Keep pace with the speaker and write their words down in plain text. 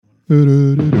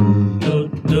I'm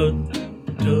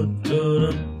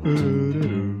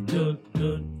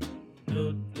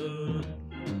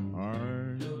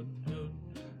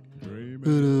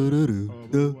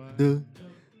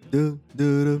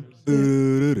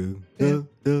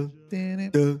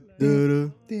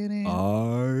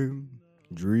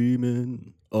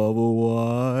dreaming of a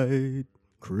white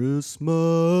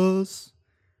Christmas.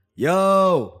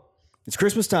 Yo, it's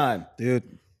Christmas time,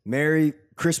 Dude, Merry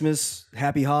Christmas,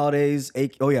 Happy Holidays.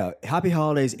 Happy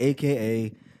Holidays,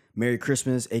 aka Merry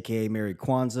Christmas, aka Merry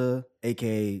Kwanzaa,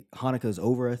 aka Hanukkah's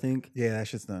over. I think. yeah, that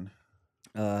shit's done.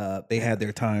 They had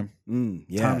their time.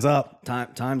 Yeah. Time's up.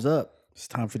 Time's up. It's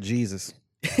time for Jesus.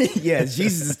 Yeah, it's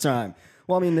Jesus' time.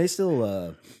 Well, I mean, they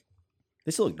still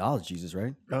acknowledge Jesus,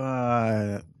 right?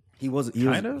 He was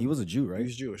a Jew, right?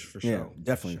 He's Jewish for Yeah, sure.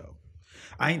 definitely. For sure.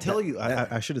 I ain't tell you.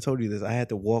 I should have told you this. I had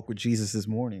to walk with Jesus this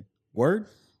morning. Word?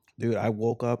 Dude, I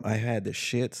woke up. I had the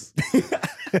shits,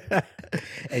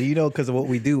 and because of what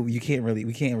we do, we can't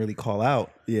really call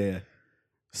out. Yeah.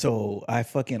 So I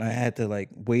had to like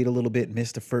wait a little bit,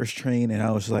 miss the first train, and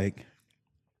I was like,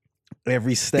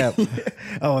 every step,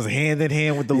 I was hand in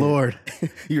hand with the Lord.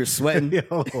 You were sweating. Yo,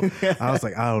 I was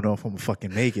like, I don't know if I'm gonna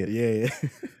fucking make it. Yeah.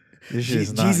 This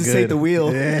shit's not Jesus good. take the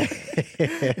wheel. Yeah.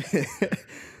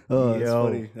 Oh, that's Yo.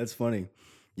 funny. That's funny.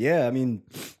 Yeah, I mean,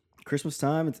 Christmas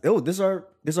time. This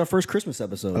is our first Christmas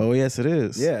episode. Oh yes, it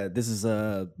is. Yeah, this is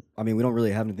I mean, we don't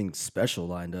really have anything special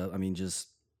lined up. I mean, just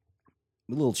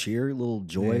a little cheer, a little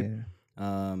joy.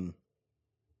 Yeah.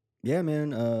 Yeah,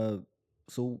 man.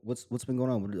 So what's been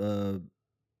going on?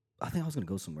 I think I was gonna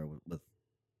go somewhere with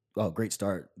oh, great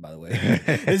start, by the way.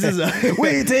 This is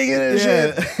Where you taking it?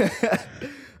 Shit.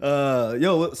 So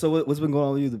what's been going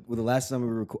on with you with the last time we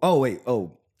were recording? Oh wait, I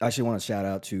actually want to shout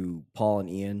out to Paul and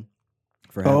Ian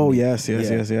for having me.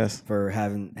 Yes. For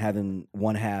having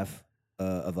one half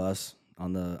of us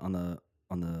on the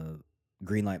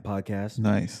Greenlight podcast.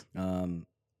 Nice.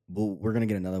 We're gonna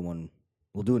get another one.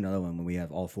 We'll do another one when we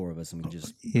have all four of us and we can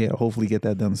just Hopefully get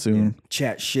that done soon.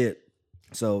 chat shit.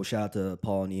 So shout out to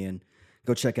Paul and Ian.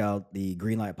 Go check out the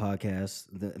Greenlight podcast.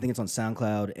 I think it's on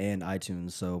SoundCloud and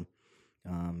iTunes. So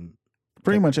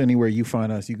Pretty much anywhere you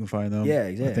find us, you can find them. yeah,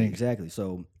 I think. exactly.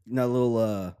 So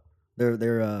they're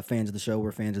fans of the show.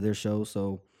 We're fans of their show.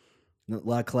 So a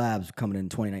lot of collabs coming in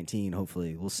 2019.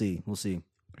 Hopefully, we'll see.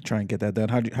 Try and get that done.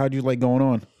 How'd you like going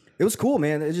on? It was cool,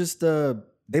 man. It just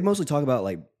they mostly talk about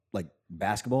like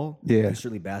basketball, Yeah. like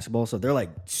strictly basketball. So they're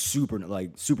like super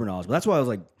knowledgeable. That's why I was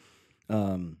like, I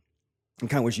kind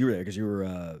of wish you were there because you were,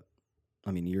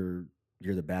 I mean, you're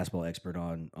the basketball expert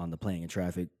on the Playing in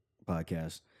Traffic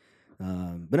podcast.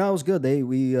 But no, it was good.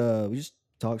 We just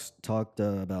talked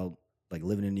about like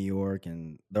living in New York,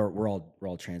 and we're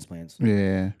all transplants.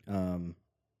 Yeah. And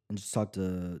just talked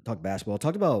basketball.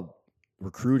 Talked about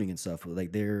recruiting and stuff.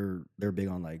 Like they're big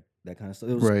on like that kind of stuff.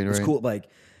 It was cool. Like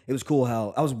it was cool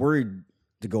how I was worried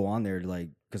to go on there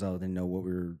because I didn't know what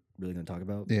we were really going to talk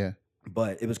about. Yeah.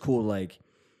 But it was cool. Like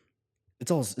it's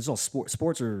all sports.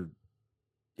 Sports are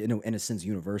in a sense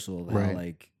universal. How Right.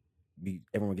 like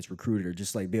everyone gets recruited or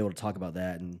just like be able to talk about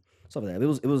that and stuff like that.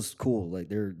 It was cool. Like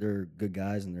they're good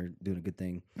guys and they're doing a good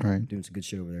thing. Right. Doing some good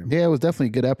shit over there. Yeah, it was definitely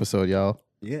a good episode, y'all.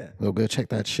 Yeah. So go check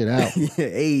that shit out. Yeah,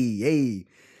 hey.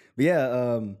 But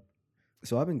yeah,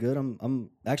 so I've been good. I'm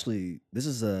actually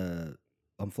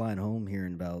I'm flying home here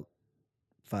in about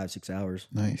 5-6 hours.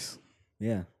 Nice.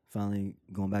 Yeah. Finally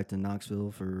going back to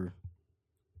Knoxville for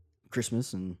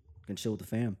Christmas and gonna chill with the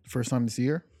fam. First time this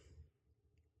year?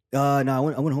 No, I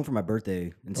went home for my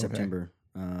birthday in September.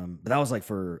 But that was like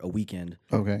for a weekend.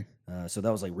 Okay. So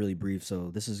that was like really brief.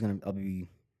 So this is I'll be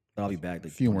back like A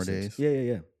few more 26. days.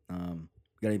 Yeah.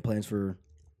 Got any plans for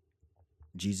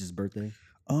Jesus' birthday?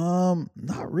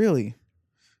 Not really.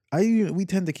 We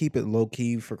tend to keep it low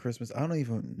key for Christmas. I don't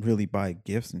even really buy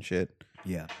gifts and shit.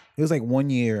 Yeah. It was like one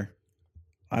year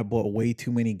I bought way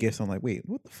too many gifts. I'm like, wait,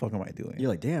 what the fuck am I doing? You're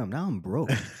like, damn, now I'm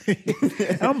broke.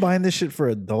 I'm buying this shit for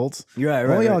adults. You're right.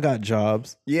 All y'all got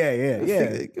jobs.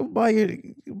 Yeah. Go buy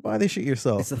this shit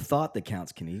yourself. It's the thought that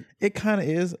counts, Kenny. It kind of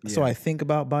is. So Yeah. I think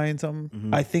about buying something.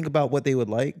 Mhm. I think about what they would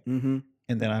like, Mm-hmm.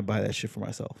 and then I buy that shit for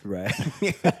myself. Right.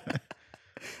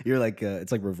 You're like,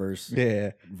 it's like reverse.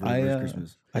 Yeah. Reverse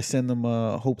Christmas. I send them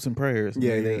hopes and prayers.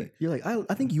 Yeah. You're like,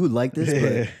 I think you would like this,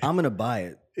 Yeah. but I'm gonna buy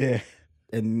it, Yeah.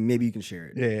 and maybe you can share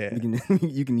it. Yeah.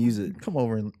 You can use it. Come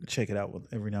over and check it out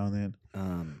every now and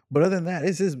then. But other than that,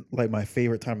 this is like my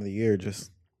favorite time of the year. Just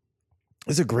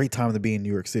it's a great time to be in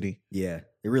New York City. Yeah,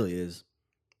 it really is.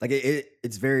 Like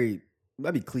it's very, it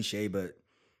might be cliche, but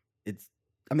it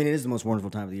is the most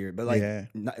wonderful time of the year. But like, Yeah.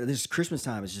 this Christmas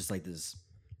time is just like this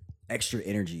extra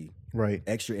energy Right.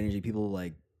 extra energy. People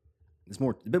like it's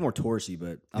a bit more touristy,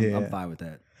 but I'm fine with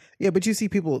that. Yeah, but you see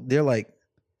people, they're like,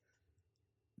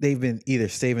 they've been either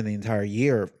saving the entire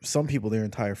year, or some people their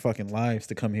entire fucking lives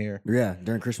to come here. Yeah,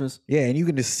 during Christmas. Yeah, and you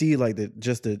can just see like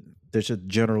there's a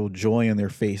general joy in their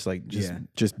face, like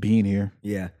just being here.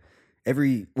 Yeah,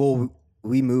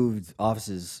 we moved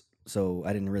offices, so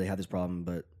I didn't really have this problem.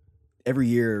 But every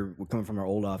year, we're coming from our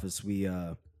old office,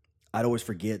 I'd always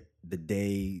forget the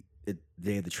day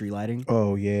of the tree lighting.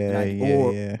 Oh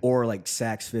yeah, or like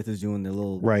Saks Fifth is doing the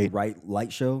little Right.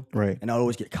 light show, right. and I'd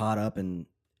always get caught up, and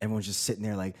everyone's just sitting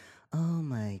there like, oh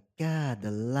my god,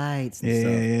 the lights and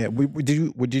Yeah, stuff.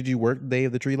 yeah. Did you work the day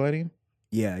of the tree lighting?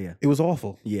 Yeah. It was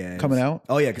awful. Yeah, Coming out,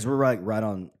 Oh yeah, because we're right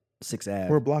on 6th Ave.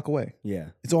 we're a block away. Yeah,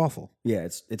 It's awful. yeah,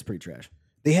 it's pretty trash.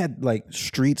 They had like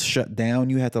streets shut down.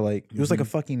 You had to like, it was like a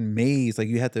fucking maze. Like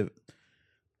you had to,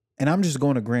 and I'm just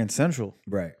going to Grand Central,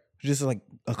 Right. just like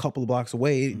a couple of blocks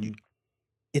away. Mhm.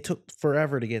 It took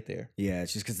forever to get there. Yeah,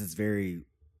 it's just because it's very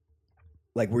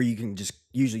like where you can just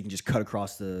cut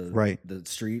across the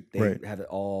street. They Right. have it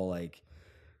all like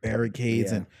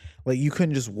Barricades Yeah. and like you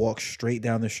couldn't just walk straight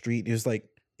down the street. It was like,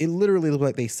 it literally looked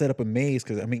like they set up a maze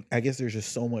because I mean, I guess there's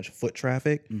just so much foot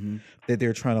traffic that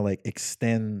they're trying to like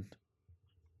extend,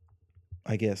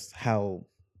 I guess,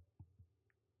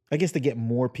 to get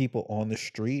more people on the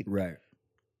street, right.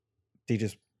 they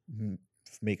just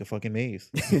make a fucking maze.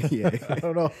 Yeah. I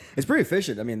don't know. It's pretty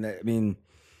efficient. I mean,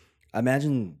 I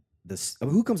imagine this.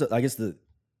 Who comes up? I guess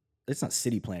it's not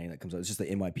city planning that comes up. It's just the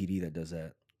NYPD that does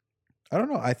that. I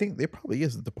don't know. I think there probably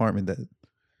is a department that.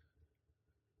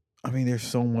 I mean, there's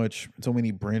so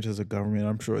many branches of government.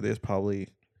 I'm sure there's probably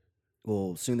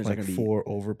Well, soon there's like not going to be 4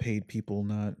 overpaid people.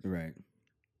 Not right.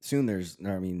 Soon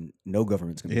no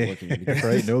government's going to be working. because-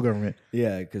 right. No government.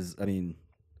 Yeah, because apparently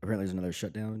there's another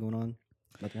shutdown going on.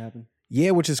 About to happen.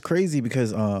 Yeah, which is crazy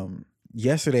because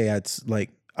yesterday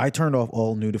I turned off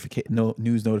all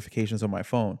news notifications on my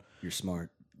phone. You're smart.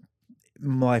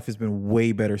 My life has been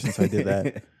way better since I did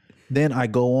that. Then I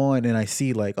go on and I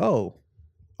see like, oh,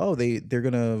 they're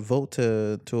gonna vote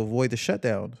to avoid the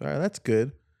shutdown. All right, that's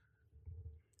good.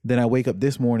 Then I wake up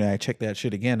this morning, I check that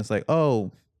shit again. It's like,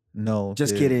 oh no,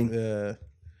 Just kidding.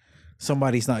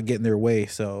 Somebody's not getting their way,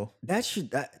 so They're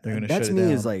gonna that shut to it me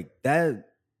down. is like that.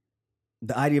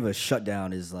 The idea of a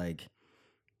shutdown is like,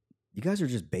 you guys are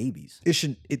just babies. it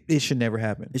should never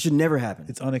happen. It should never happen.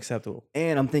 It's unacceptable.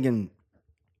 And I'm thinking,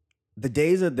 the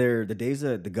days that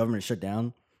the government shut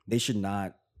down, they should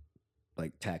not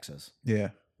like tax us Yeah,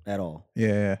 at all.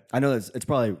 yeah. I know that's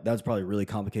probably really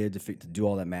complicated to do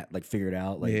all that math, like figure it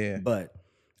out. Like, Yeah. But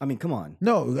I mean, come on.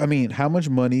 No, I mean, how much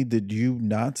money did you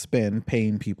not spend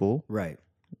paying people? Right.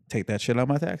 Take that shit out of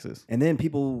my taxes. And then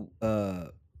people,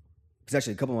 because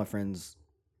actually a couple of my friends,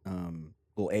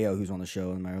 AO who's on the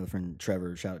show, and my other friend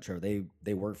Trevor, shout out Trevor,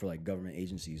 they work for like government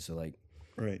agencies. So like,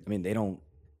 Right. I mean, they don't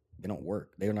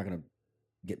work. They're not gonna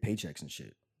get paychecks and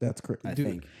shit. That's crazy. I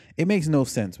think. It makes no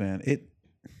sense, man.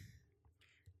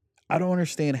 I don't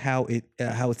understand how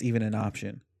it's even an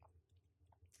option.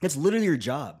 It's literally your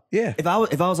job. Yeah. If I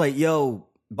was like, yo,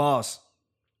 boss,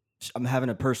 I'm having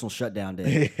a personal shutdown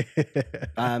day,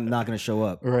 I'm not gonna show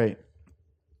up. Right.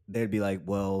 They'd be like,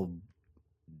 well,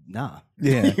 nah.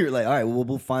 Yeah. You're like, all right, well,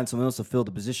 we'll find someone else to fill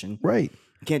the position. Right.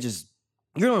 You can't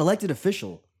you're an elected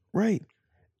official. Right.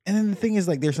 And then the thing is,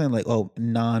 like, they're saying, like, oh,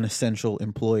 non-essential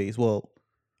employees. Well,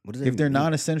 What does that if they're mean?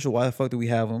 non-essential, why the fuck do we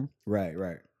have them? Right.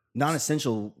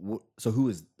 Non-essential. So who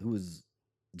is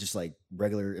just like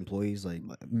regular employees, like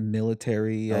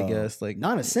Military, I guess. Like,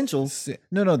 non-essential?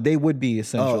 no, they would be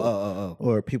essential. Oh.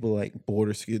 Or people like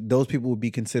border security. Those people would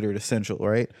be considered essential,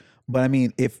 right? But I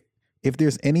mean, if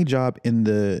there's any job in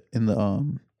the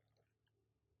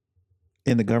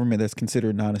government that's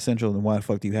considered non-essential, then why the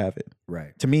fuck do you have it?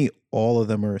 Right. To me, all of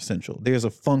them are essential. There's a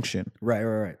function,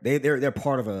 Right. They're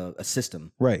part of a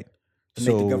system right? to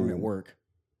make the government work.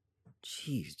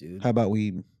 Jeez, dude. How about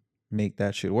we make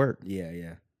that shit work?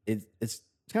 Yeah. It's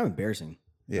kind of embarrassing.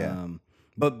 Yeah.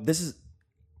 But this is,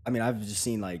 I mean, I've just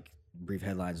seen like brief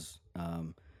headlines.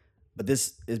 But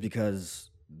this is because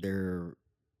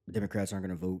Democrats aren't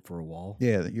going to vote for a wall.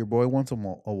 Yeah, your boy wants a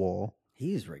wall.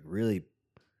 He's like really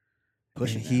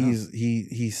pushing.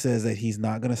 He says that he's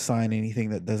not going to sign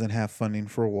anything that doesn't have funding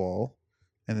for a wall,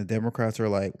 and the Democrats are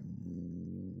like,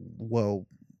 well,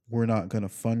 we're not going to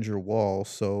fund your wall,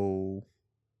 so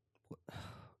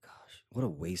Gosh, what a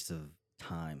waste of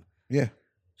time. yeah,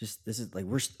 Just this is like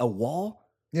a wall.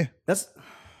 yeah. That's oh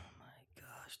my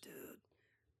gosh, dude.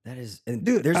 That is, and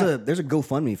Dude, there's a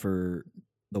GoFundMe for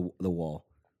the wall.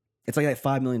 It's like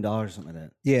 $5 million or something like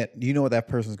that. Yeah, you know what that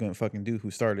person's going to fucking do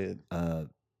who started?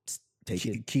 take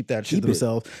it. Keep that shit Keep it.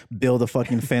 themselves. Build a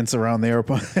fucking fence around their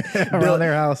around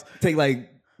their house. Take like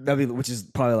which is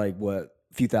probably like what,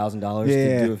 a few $1,000s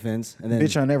Yeah. to do a fence, and then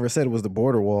Bitch, I never said it was the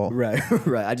border wall. right,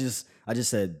 right. I just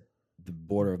said the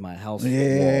border of my house.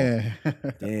 Yeah.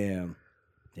 Wall.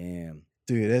 Damn.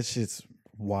 Dude, that shit's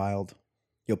wild.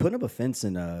 Yo, putting up a fence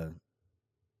in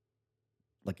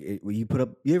like when you put up.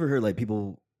 You ever heard like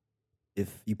people,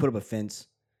 if you put up a fence,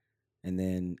 and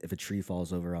then if a tree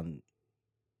falls over on,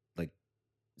 like,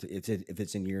 if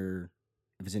it's in your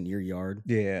yard,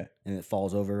 Yeah. and it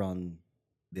falls over on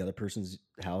the other person's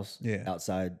house, Yeah.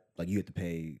 outside, like you have to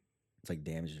pay. It's like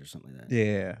damages or something like that.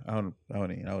 Yeah. I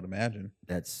would imagine.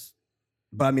 That's,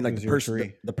 but I mean, like It was the your person,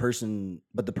 tree.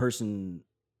 the person.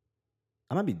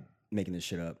 I might be making this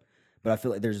shit up, but I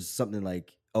feel like there's something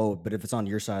like, oh, but if it's on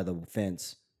your side of the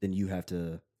fence, then you have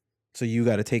to. So you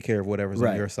got to take care of whatever's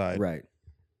on your side. Right.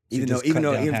 So you Even though just cut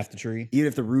down even half the tree.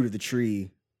 if the root of the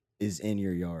tree is in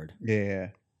your yard, Yeah.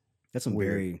 that's some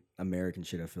Weird. very American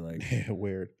shit. I feel like, Yeah.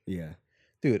 Weird. yeah,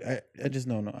 Dude, I just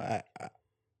don't know. I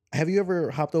have you ever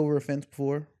hopped over a fence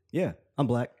before? yeah. I'm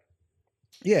black.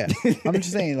 Yeah. I'm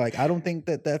just saying, like, I don't think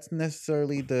that that's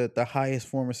necessarily the highest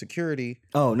form of security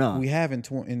Oh no. we have in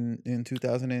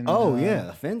 2018. Oh yeah,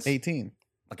 a fence. 18.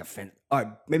 Like a fence. All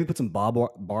right, maybe put some barbed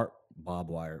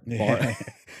wire, Yeah.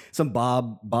 some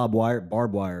barbed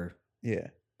wire Yeah.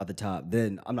 at the top.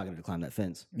 Then I'm not gonna climb that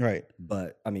fence. Right.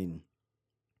 But I mean,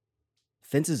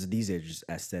 fences these days are just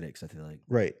aesthetics. I feel like.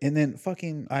 Right. And then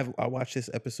fucking I watched this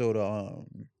episode of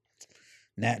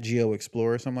Nat Geo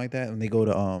Explorer or something like that, and they go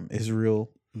to Israel.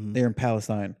 Mhm. They're in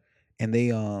Palestine, and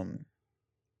they're on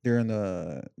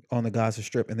the Gaza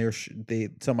Strip,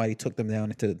 and somebody took them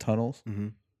down into the tunnels.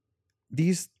 Mhm.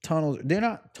 These tunnels, they're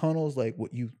not tunnels like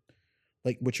what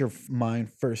your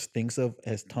mind first thinks of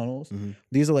as tunnels. Mhm.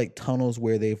 These are like tunnels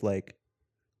where they've like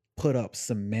put up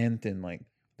cement and like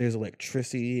there's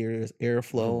electricity or there's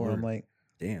airflow. And I'm word. like,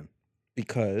 Damn.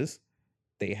 because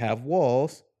they have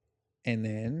walls, and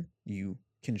then you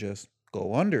can just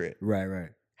go under it. Right.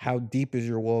 How deep is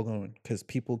your wall going? Because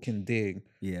people can dig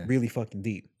Yeah. really fucking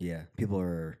deep. Yeah. People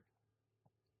are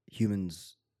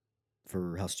humans,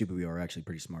 for how stupid we are, actually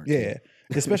pretty smart. too. Yeah,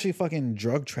 especially fucking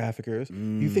drug traffickers.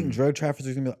 You think Mm. drug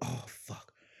traffickers are gonna be like, oh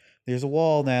fuck, there's a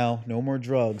wall now, no more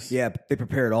drugs. Yeah, they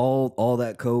prepared all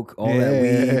that coke, all that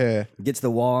weed. Yeah. Gets to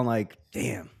the wall and like,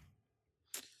 damn.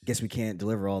 Guess we can't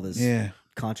deliver all this Yeah.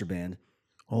 contraband.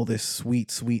 All this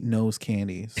sweet nose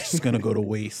candy is just gonna go to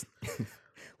waste.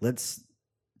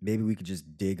 Maybe we could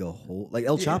just dig a hole like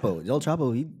El Chapo. El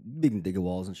Chapo, he can dig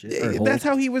walls and shit. or That's holes.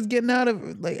 how he was getting out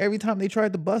of, like, every time they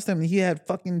tried to bust him, he had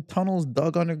fucking tunnels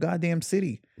dug under goddamn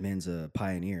city. Man's a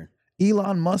pioneer.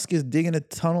 Elon Musk is digging a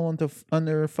tunnel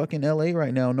under fucking LA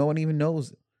right now. No one even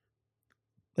knows.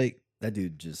 Like, That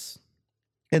dude just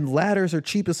and ladders are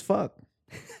cheap as fuck.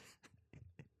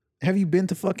 Have you been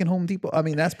to fucking Home Depot? I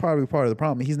mean, that's probably part of the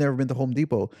problem. He's never been to Home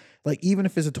Depot. Like, even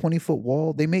if it's a 20-foot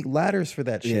wall, they make ladders for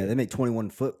that shit. yeah, they make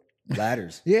 21-foot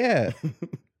ladders. Yeah.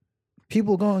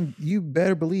 You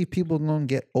better believe people are going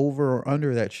to get over or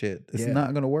under that shit. It's Yeah.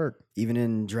 not going to work. Even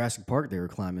in Jurassic Park, they were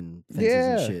climbing fences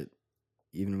Yeah. and shit.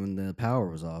 Even when the power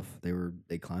was off,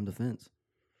 they climbed the fence.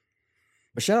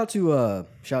 But shout out to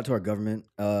our government.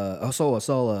 I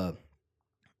saw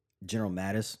General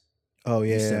Mattis. Oh, He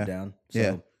yeah. stepped down. So,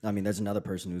 Yeah. I mean, there's another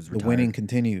person who's The retired. winning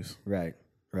continues. Right.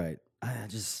 I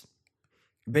just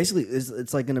basically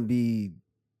it's like gonna be.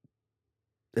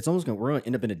 It's almost we're gonna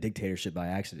end up in a dictatorship by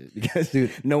accident because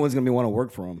Dude. no one's gonna want to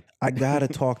work for him. I gotta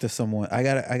talk to someone. I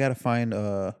gotta find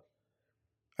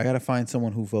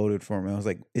someone who voted for him. I was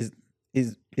like, is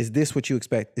this what you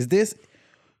expect? Is this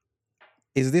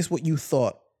what you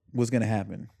thought was gonna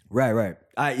happen? Right.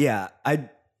 I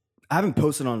haven't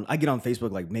posted on. I get on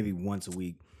Facebook like maybe once a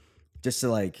week, just to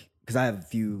like because I have a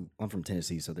few. I'm from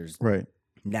Tennessee, so there's Right.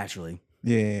 naturally.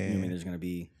 Yeah. You know what I mean, there's gonna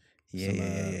be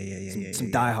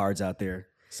some diehards out there.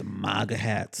 Some MAGA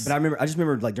hats. But I just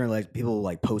remember like during like people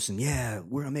like posting, yeah,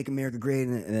 we're gonna make America great,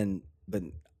 and then but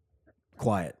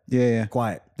quiet. Yeah.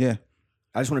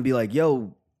 I just want to be like,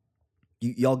 yo,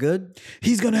 y'all good?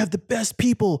 He's gonna have the best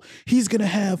people. He's gonna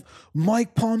have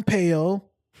Mike Pompeo.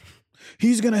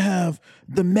 He's gonna have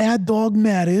the Mad Dog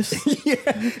Mattis. Yeah,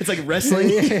 it's like wrestling.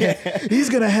 He's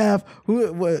gonna have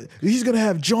he's gonna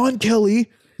have John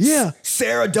Kelly. Yeah.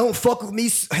 Sarah, don't fuck with me,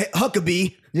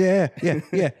 Huckabee. Yeah.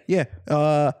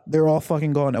 They're all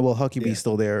fucking gone. Well, Huckabee's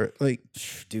still there. Like,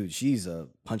 Dude, she's a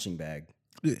punching bag.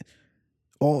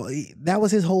 that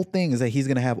was his whole thing, is that he's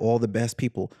gonna have all the best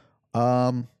people. They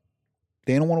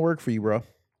don't want to work for you, bro.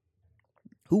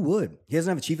 Who would? He doesn't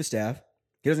have a chief of staff.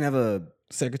 He doesn't have a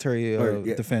Secretary of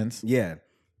Defense. Yeah,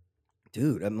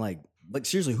 dude. I'm like, Like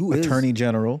seriously, Attorney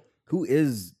General. who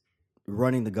is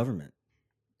running the government?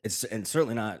 And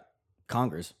certainly not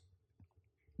Congress,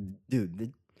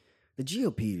 dude. The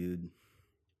GOP, dude.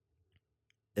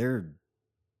 They're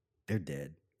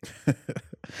dead.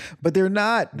 But they're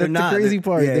not. They're That's not. the crazy They're-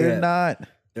 part. yeah, They're yeah. not.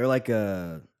 They're like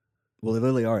well, they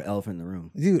literally are an elephant in the room.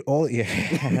 Dude,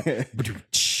 Yeah,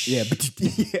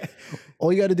 yeah.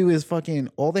 all you got to do is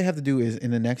all they have to do is in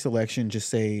the next election just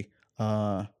say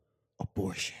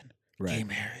abortion, gay Right.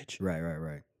 marriage.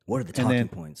 Right. What are the And talking then-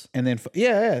 points? And then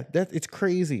it's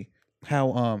crazy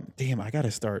how damn, I got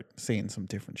to start saying some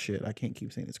different shit. I can't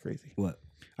keep saying it's crazy. What?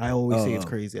 I always say it's Oh.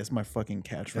 crazy. That's my fucking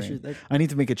catchphrase. That- I need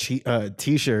to make a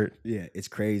t-shirt. yeah, it's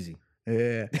crazy.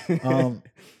 Yeah.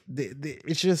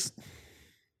 It's just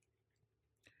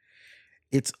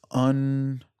it's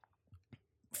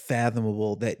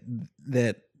unfathomable that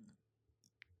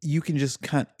you can just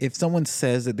if someone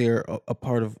says that they're a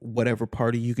part of whatever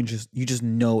party, you just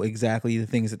know exactly the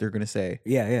things that they're going to say.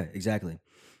 Yeah, exactly.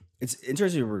 It's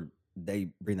interesting where they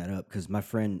bring that up because my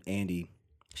friend Andy,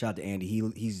 shout out to Andy,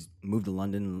 he's moved to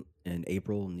London in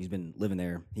April and he's been living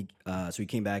there. So he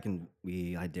came back and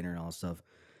we had dinner and all that stuff.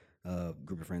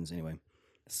 Group of friends anyway.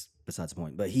 That's besides the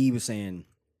point. But he was saying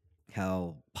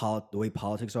how the way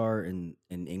politics are in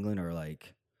England are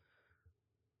like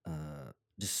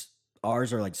just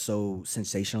ours are like so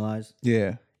sensationalized.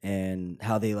 Yeah. And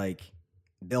how they'll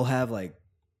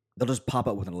just pop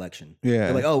up with an election. Yeah.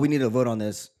 They're like, oh, we need to vote on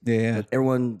this. Yeah. But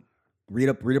everyone read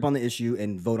up on the issue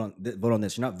and vote on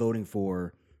this. You're not voting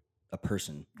for a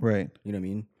person. Right. You know what I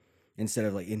mean? Instead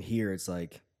of like in here, it's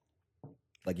like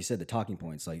you said, the talking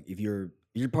points. Like if you're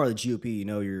part of the GOP, you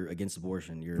know you're against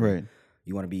abortion. Right.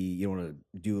 You want to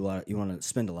do a lot. You want to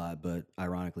spend a lot, but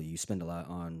ironically, you spend a lot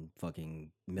on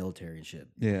fucking military and shit.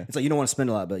 Yeah. It's like you don't want to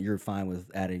spend a lot, but you're fine with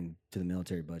adding to the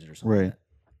military budget or something. Right.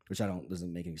 Like that, which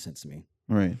doesn't make any sense to me.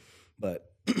 Right.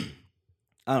 But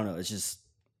I don't know. It's just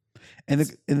And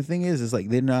the thing is like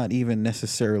they're not even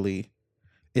necessarily.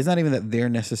 It's not even that they're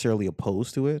necessarily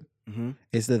opposed to it. mm-hmm.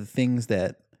 It's the things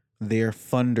that their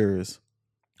funders,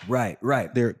 right.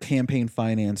 their campaign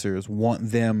financiers want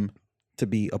them to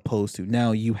be opposed to.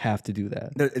 Now you have to do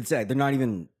that. They're not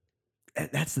even.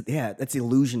 That's the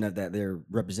illusion of that they're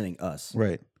representing us.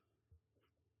 Right.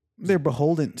 They're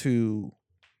beholden to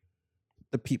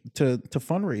the people to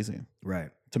fundraising, Right.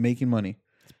 to making money.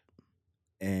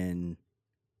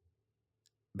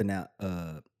 But now,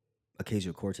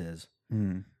 Ocasio-Cortez,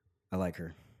 I like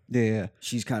her. Yeah.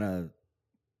 She's kind of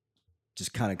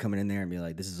coming in there and be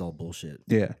like, this is all bullshit.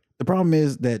 Yeah. The problem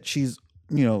is that she's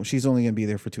only gonna be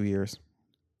there for 2 years.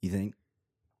 You think?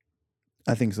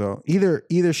 I think so.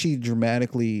 Either she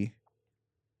dramatically,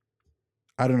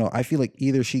 I don't know. I feel like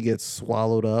either she gets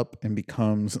swallowed up and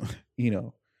becomes,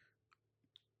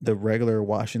 the regular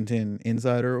Washington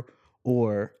insider,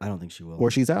 or I don't think she will. or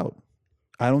she's out.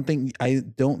 I don't think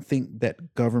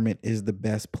that government is the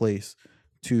best place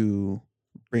to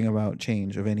bring about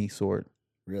change of any sort.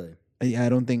 Really? I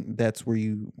don't think that's where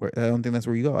you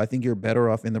go. I think you're better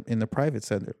off in the private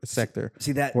sector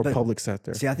See that or but- public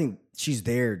sector. See, I think she's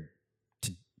there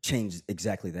to change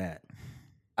exactly that.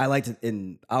 I would like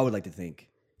to think.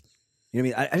 You know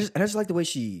what I mean? I just like the way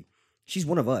she's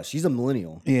one of us. She's a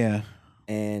millennial. Yeah.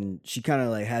 And she kind of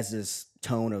like has this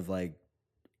tone of like,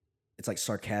 it's like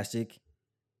sarcastic,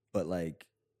 but like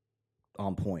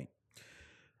on point.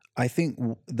 I think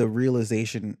the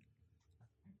realization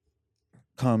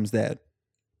comes that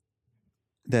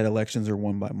elections are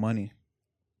won by money.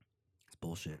 It's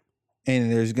bullshit.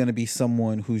 And there's going to be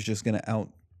someone who's just going to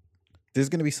there's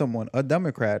going to be someone, a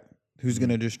Democrat, who's going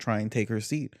to just try and take her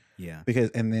seat. Yeah.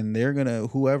 And then they're going to,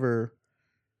 whoever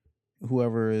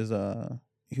is,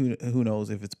 who knows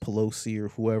if it's Pelosi or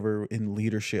whoever in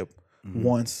leadership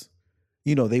wants,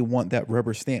 they want that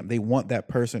rubber stamp. They want that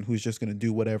person who's just going to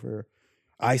do whatever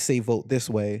I say, vote this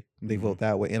way, they vote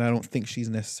that way. And I don't think she's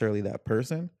necessarily that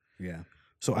person. Yeah.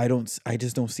 So I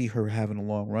just don't see her having a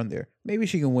long run there. Maybe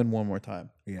she can win one more time.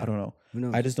 Yeah. I don't know. Who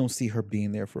knows? I just don't see her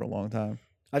being there for a long time.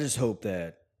 I just hope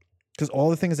that. Because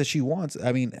all the things that she wants,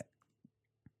 I mean,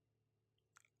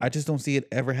 I just don't see it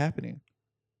ever happening.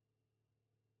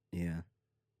 Yeah.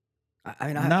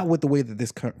 I Not with the way that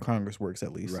this Congress works,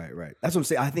 at least. Right. That's what I'm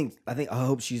saying. I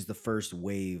hope she's the first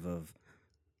wave of.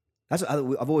 That's what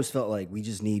I've always felt like we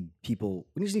just need people.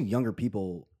 We just need younger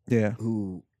people. Yeah.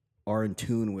 Who are in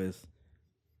tune with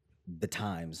the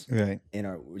times. Right.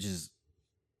 Which is,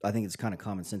 I think it's kind of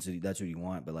common sense. That's what you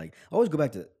want. But like, I always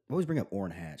bring up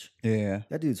Orrin Hatch. Yeah.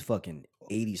 That dude's fucking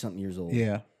 80-something years old.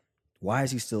 Yeah. Why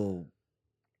is he still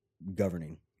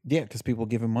governing? Yeah, because people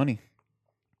give him money.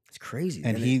 It's crazy.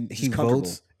 And it's he comfortable.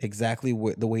 votes exactly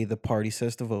the way the party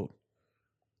says to vote.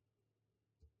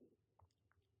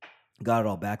 Got it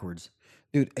all backwards.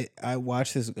 Dude, I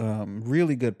watched this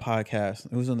really good podcast.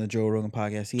 It was on the Joe Rogan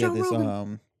podcast. Joe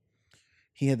Rogan.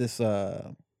 He had this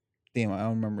damn, I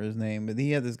don't remember his name, but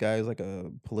he had this guy who's like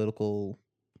a political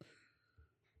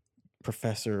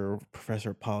professor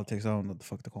of politics. I don't know what the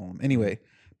fuck to call him. Anyway,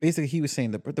 basically he was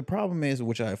saying the problem is,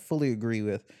 which I fully agree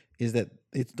with, is that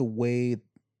it's the way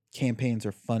campaigns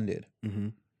are funded. Mm-hmm.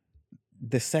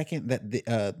 The second that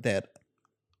that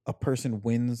a person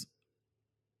wins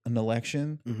an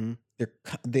election, Mm-hmm.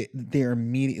 they're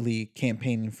immediately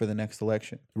campaigning for the next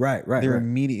election. Right. They're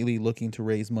immediately looking to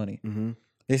raise money. Mm-hmm.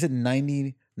 They said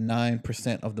 99%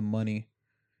 of the money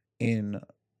in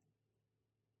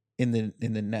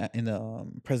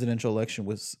the presidential election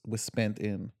was spent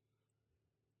in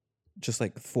just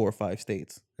like 4 or 5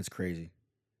 states. That's crazy.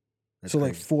 So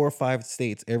like 4 or 5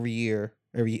 states every year,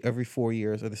 every 4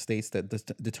 years are the states that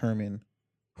determine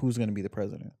who's going to be the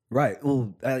president. Right.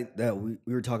 Well,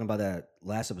 we were talking about that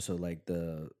last episode, like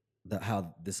the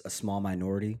how a small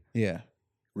minority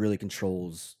really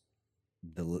controls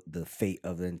the fate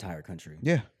of the entire country.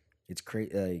 Yeah, it's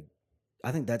crazy. Like,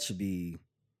 I think that should be.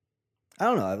 I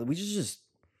don't know. We just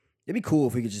it'd be cool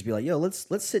if we could just be like, yo, let's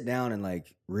sit down and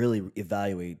like really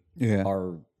evaluate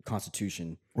our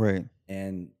Constitution, right,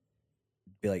 and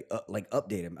be like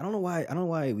update them. I don't know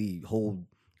why we hold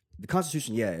the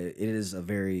Constitution. Yeah, it is a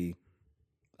very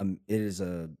it is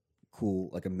a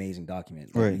cool, like, amazing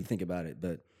document. Like, right. when you think about it,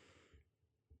 but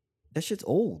that shit's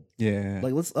old. Yeah,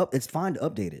 Like, it's fine to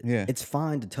update it. Yeah, it's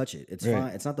fine to touch it. It's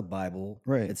fine. It's not the Bible.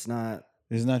 Right. It's not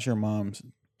your mom's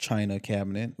China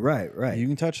cabinet. Right. You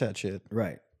can touch that shit.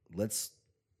 Right. Let's,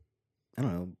 I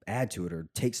don't know, add to it or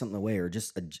take something away or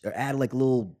just or add like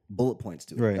little bullet points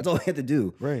to it. Right. That's all we have to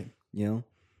do. Right. You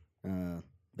know?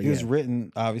 But it was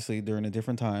written obviously during a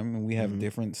different time, and we have Mhm.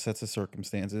 different sets of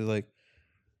circumstances. Like,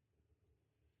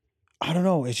 I don't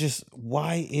know. It's just,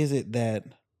 why is it that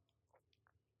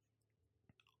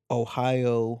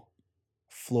Ohio,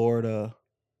 Florida,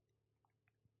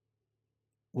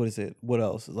 what is it? What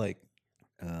else? Like,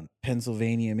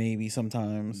 Pennsylvania, maybe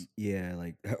sometimes. Yeah,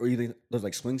 like, or you think those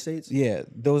like swing states? Yeah,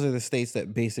 those are the states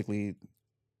that basically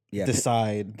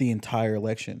decide the entire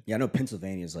election. Yeah, I know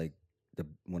Pennsylvania is like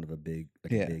one of a big a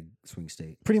big swing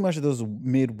state. Pretty much those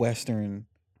Midwestern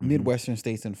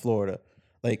states in Florida,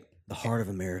 like the heart of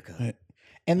America.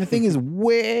 And the thing is,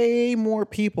 way more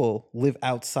people live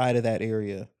outside of that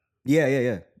area.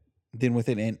 Yeah. Than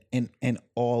within, and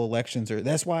all elections are.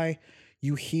 That's why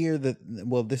you hear that.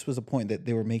 Well, this was a point that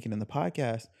they were making in the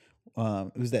podcast.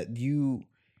 It was that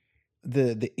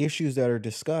the issues that are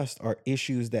discussed are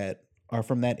issues that are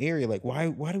from that area. Like, why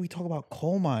do we talk about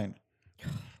coal mine?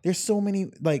 There's so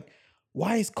many. Like,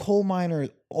 why is coal miner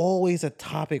always a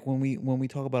topic when we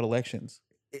talk about elections?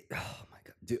 Oh my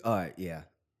god, dude! All right, yeah,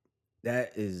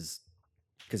 that is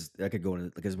because I could go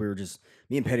into, because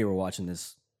me and Petty were watching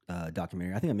this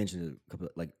documentary. I think I mentioned it a couple,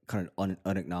 like, kind of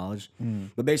unacknowledged,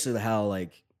 but basically how,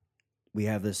 like, we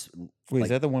have this. Wait, like, is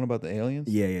that the one about the aliens?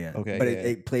 Yeah. Okay, but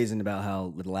it plays into about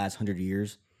how the last 100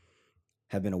 years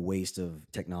have been a waste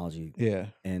of technology. Yeah,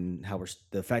 and how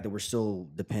the fact that we're still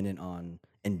dependent on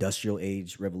industrial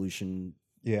age revolution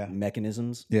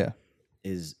mechanisms. Yeah,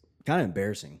 is kind of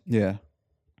embarrassing. Yeah,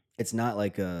 it's not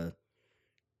like I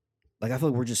feel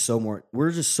like we're just so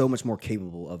much more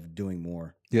capable of doing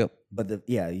more. Yep. But like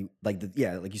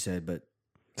you said, but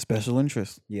special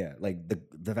interest. Yeah, like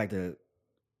the fact that,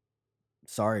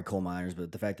 sorry, coal miners,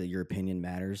 but the fact that your opinion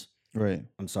matters. Right.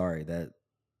 I'm sorry,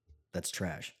 that's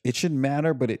trash. It should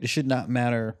matter, but it should not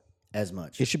matter as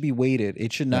much. It should be weighted.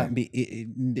 It should not be.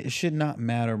 It should not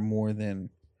matter more than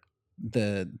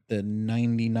the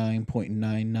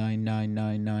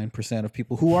 99.99999% of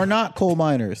people who are not coal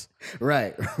miners.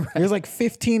 Right. There's like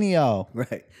 15 of y'all.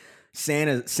 Right.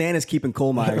 Santa's keeping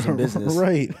coal miners in business.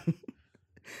 Right.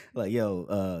 Like,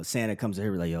 yo, Santa comes in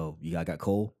here like, yo, I got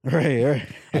coal. Right.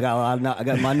 I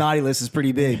got my naughty list is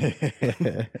pretty big.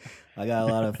 I got a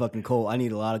lot of fucking coal. I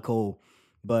need a lot of coal.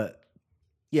 But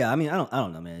yeah, I mean, I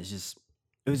don't know, man. It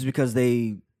was because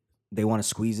they want to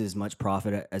squeeze as much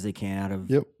profit as they can out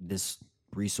of this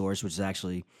resource, which is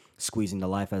actually squeezing the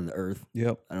life out of the earth.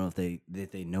 Yep. I don't know if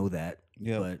they know that.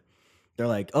 Yeah. But they're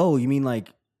like, oh, you mean like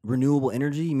renewable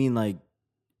energy? You mean like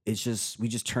we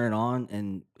just turn it on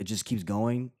and it just keeps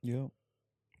going? Yeah.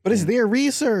 But it's their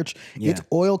research. Yeah. It's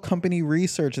oil company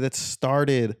research that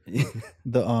started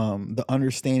the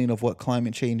understanding of what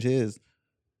climate change is.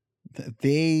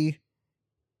 They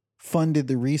funded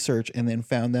the research and then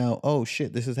found out, oh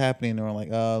shit, this is happening. And we're like,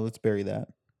 let's bury that.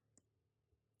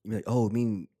 You're like, oh, I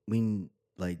mean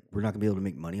like we're not gonna be able to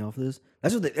make money off of this.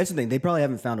 That's the thing. They probably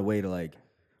haven't found a way to like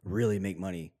really make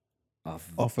money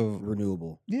off of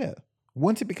renewable. Yeah.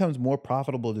 Once it becomes more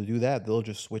profitable to do that, they'll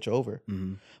just switch over.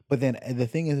 Mm-hmm. But then the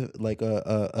thing is, like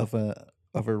of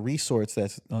a resource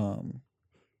that's an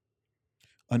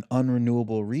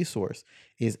unrenewable resource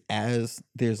is as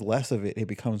there's less of it, it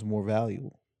becomes more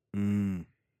valuable. Mm.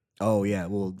 Oh yeah,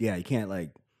 well yeah, you can't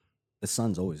like the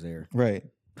sun's always there. Right.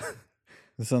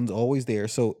 The sun's always there,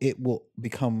 so it will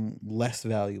become less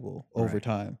valuable over Right.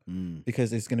 time Mm.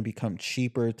 because it's going to become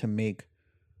cheaper to make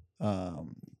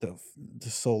the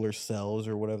solar cells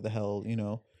or whatever the hell, you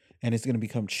know, and it's going to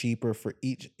become cheaper for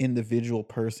each individual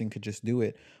person could just do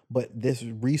it. But this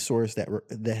resource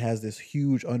that has this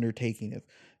huge undertaking of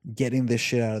getting this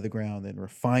shit out of the ground and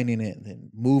refining it and then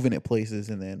moving it places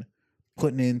and then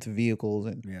putting it into vehicles,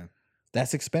 and Yeah.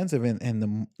 that's expensive,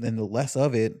 and the less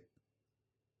of it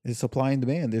is supply and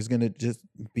demand. There's going to just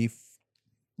be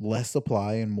less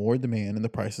supply and more demand, and the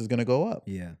price is going to go up.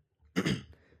 Yeah.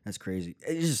 That's crazy.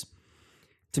 It's just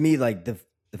to me like the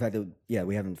fact that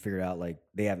we haven't figured out, like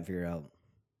they haven't figured out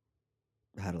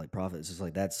how to like profit. It's just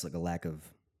like that's like a lack of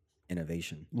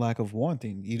innovation. Lack of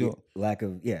wanting. You don't Lack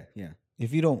of yeah.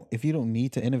 if you don't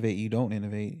need to innovate, you don't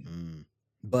innovate. Mm.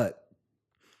 But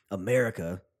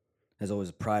America has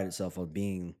always prided itself on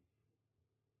being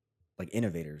like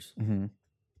innovators. Mm-hmm.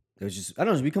 It was just I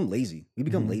don't know, it's become lazy. We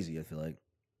become Mhm. lazy, I feel like.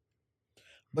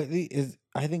 But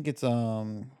I think it's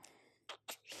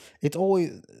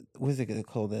always, what is it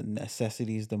called? That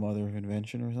necessity is the mother of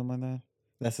invention or something like that.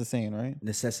 That's the saying, right?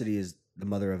 Necessity is the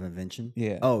mother of invention.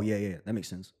 Yeah. Oh yeah. That makes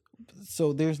sense.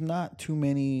 So there's not too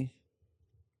many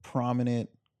prominent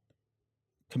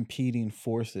competing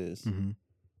forces. Mm-hmm.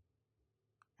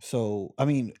 So I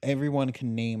mean, everyone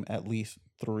can name at least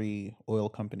 3 oil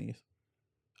companies.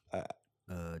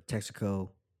 Texaco,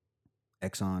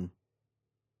 Exxon,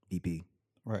 BP.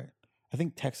 Right. I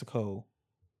think Texaco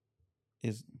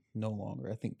is no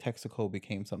longer. I think Texaco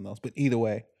became something else. But either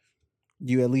way,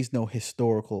 you at least know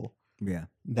historical Yeah.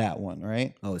 that one,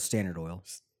 right? Oh, it's Standard Oil.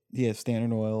 Yeah,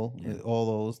 Standard Oil, Yeah. all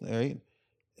those, right?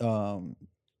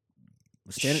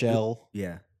 Standard, Shell.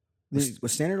 Yeah. There's-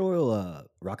 Was Standard Oil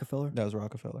Rockefeller? That was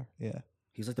Rockefeller. Yeah.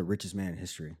 He's like the richest man in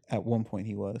history. At one point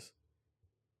he was.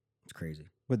 It's crazy.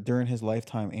 But during his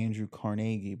lifetime, Andrew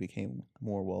Carnegie became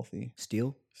more wealthy.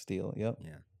 Steel? Steel, yep.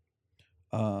 Yeah.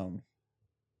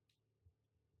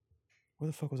 Where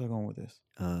the fuck was I going with this?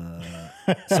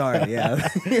 Sorry, yeah.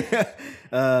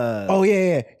 Oh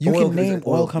yeah. You oil- can name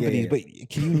oil- oil yeah, companies, yeah. but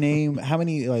can you name how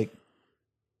many like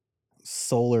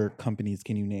solar companies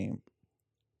can you name?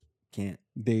 Can't.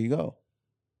 There you go.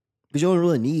 Because you don't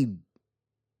really need.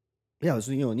 Yeah,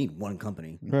 so you don't need one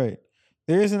company. Right.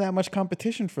 There isn't that much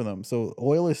competition for them. So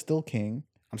oil is still king.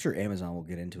 I'm sure Amazon will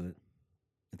get into it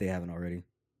if they haven't already.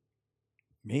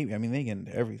 Maybe. I mean, they get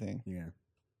into everything. Yeah.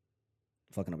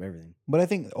 Fucking up everything. But I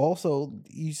think also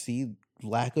you see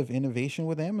lack of innovation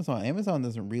with Amazon. Amazon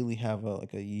doesn't really have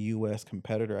a US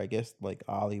competitor. I guess like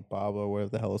Alibaba or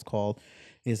whatever the hell it's called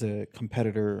is a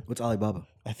competitor. What's Alibaba?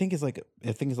 I think it's like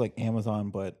Amazon,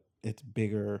 but it's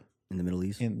bigger In the Middle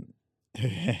East? in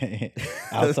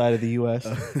outside of the US.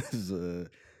 This is,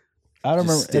 I don't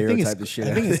just remember. stereotype the shit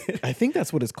out of it. I think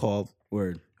that's what it's called.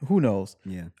 word. Who knows?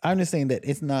 Yeah. I'm just saying that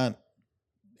it's not.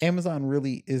 Amazon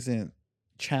really isn't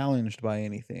challenged by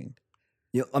anything.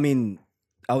 Yeah, I mean,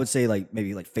 I would say like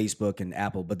maybe like Facebook and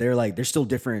Apple, but they're still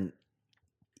different.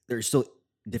 They're still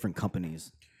different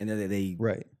companies, and they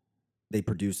Right. they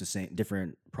produce the same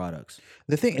different products.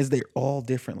 The thing is, they're all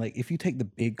different. Like if you take the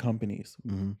big companies,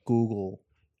 Mm-hmm. Google,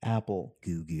 Apple,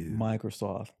 Goo goo.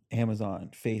 Microsoft, Amazon,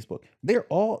 Facebook,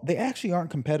 they actually aren't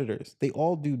competitors. They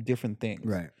all do different things.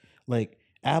 Right. Like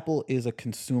Apple is a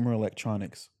consumer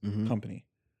electronics Mm-hmm. company.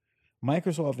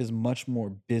 Microsoft is much more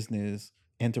business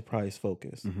enterprise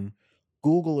focused. Mm-hmm.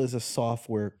 Google is a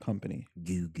software company,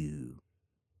 Goo goo.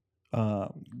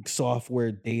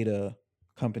 software data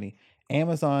company.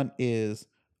 Amazon is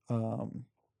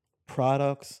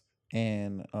products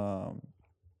and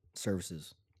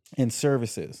Services.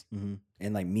 services. Mm-hmm.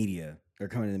 And like media. They're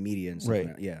coming to the media and stuff. Right.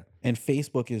 Like that. Yeah. And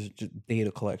Facebook is just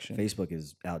data collection. Facebook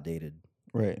is outdated.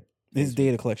 Right. It's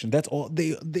data collection. That's all.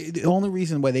 The only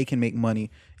reason why they can make money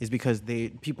is because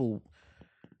people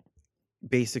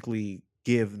basically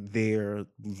give their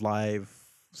live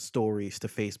stories to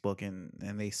Facebook and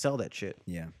they sell that shit.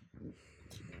 Yeah.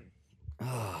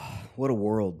 Ah, what a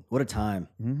world. What a time.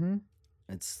 Mm-hmm.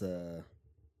 It's I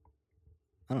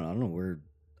don't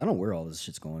know where all this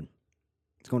shit's going.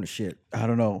 It's going to shit. I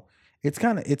don't know. It's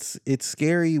kind of it's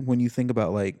scary when you think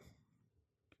about like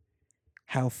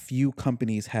how few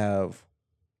companies have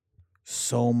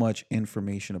so much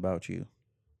information about you.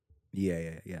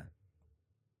 Yeah.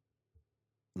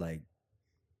 Like,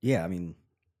 yeah, I mean,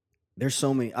 there's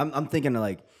so many. I'm thinking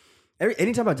like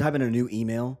anytime I type in a new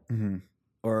email Mm-hmm.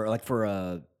 or like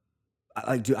for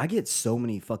dude, I get so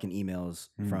many fucking emails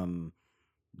from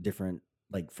different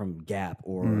like from Gap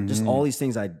or just all these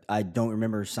things I don't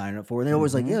remember signing up for. And they're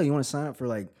always like, yeah, you want to sign up for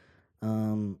like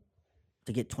to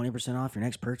get 20% off your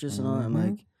next purchase and all. I'm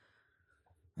like,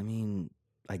 I mean,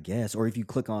 I guess. Or if you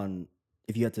click on,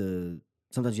 if you have to,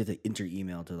 sometimes you have to enter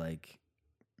email to like,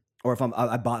 or if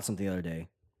I bought something the other day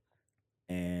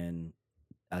and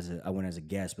I went as a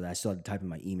guest, but I still had to type in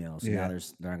my email. So now they're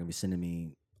not gonna be sending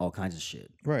me all kinds of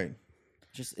shit. Right.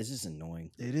 It's just annoying.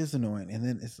 It is annoying. And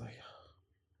then it's like,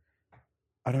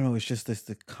 I don't know. It's just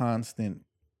the constant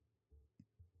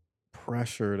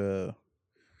pressure to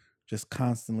just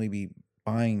constantly be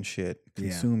buying shit,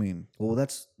 consuming. Well,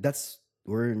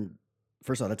 we're in.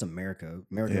 First off, that's America.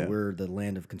 We're the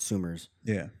land of consumers.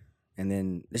 Yeah. And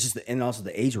then it's just and also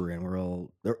the age we're in.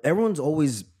 Everyone's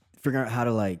always figuring out how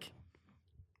to like,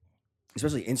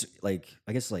 especially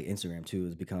I guess like Instagram too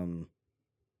has become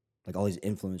like all these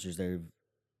influencers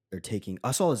they're taking. I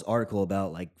saw this article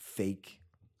about like fake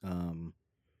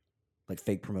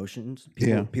promotions.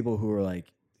 People who are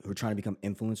trying to become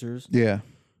influencers. Yeah.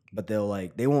 But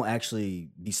they won't actually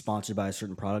be sponsored by a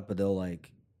certain product, but they'll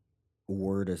like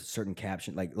word a certain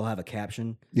caption. Like they'll have a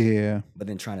caption. Yeah. But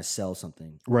then trying to sell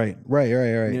something. Right. You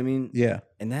know what I mean? Yeah.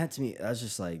 And that to me, that's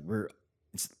just like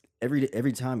it's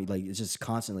every time like it's just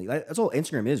constantly like that's all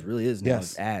Instagram really is now.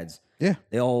 Yes. Ads. Yeah.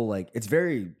 They all like it's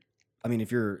very. I mean,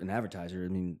 if you're an advertiser, I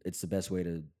mean, it's the best way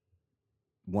to.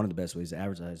 One of the best ways to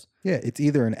advertise. Yeah, it's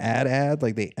either an ad,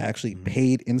 like they actually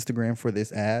paid Instagram for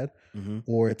this ad,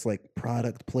 or it's like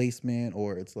product placement,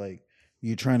 or it's like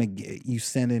you're trying to you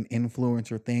send an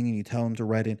influencer thing and you tell them to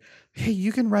write in, hey,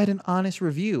 you can write an honest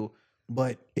review.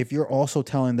 But if you're also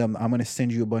telling them, I'm going to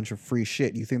send you a bunch of free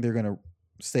shit, you think they're going to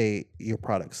say your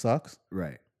product sucks?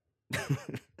 Right.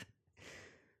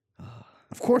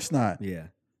 Of course not. Yeah.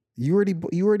 You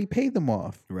already paid them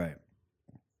off. Right.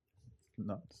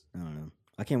 Nuts. I don't know.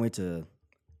 I can't wait to.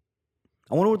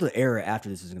 I wonder what the era after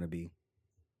this is going to be,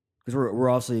 because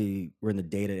we're in the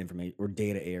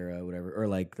data era, whatever, or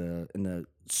like in the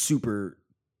super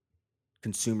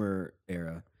consumer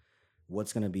era.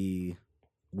 What's going to be?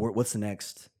 What's the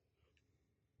next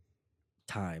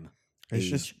time? It's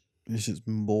just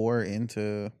more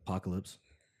into apocalypse.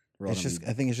 I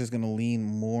think it's just going to lean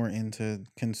more into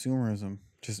consumerism,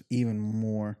 just even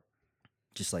more.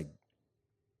 Just like,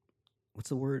 what's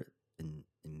the word?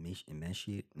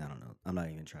 Emaciate? I don't know. I'm not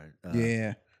even trying.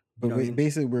 Yeah, but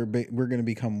basically, we're going to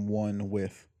become one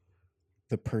with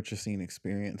the purchasing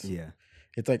experience. Yeah,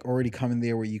 it's like already coming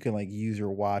there where you can like use your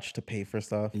watch to pay for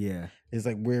stuff. Yeah, it's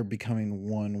like we're becoming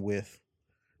one with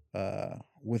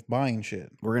buying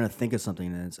shit. We're gonna think of something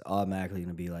and it's automatically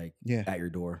gonna be like at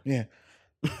your door. Yeah,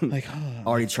 like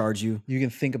already charge you. You can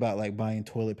think about like buying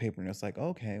toilet paper and it's like,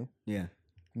 okay, yeah,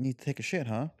 you need to take a shit,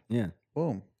 huh? Yeah,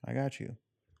 boom, I got you.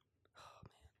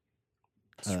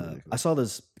 I saw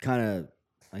this kind of,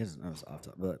 I guess I was off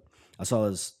top, but I saw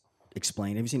this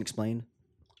Explained. Have you seen Explained?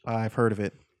 I've heard of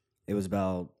it. It was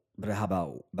about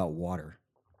water.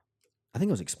 I think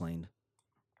it was Explained,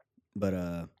 but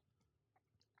I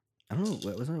don't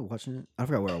know. Was I watching it? I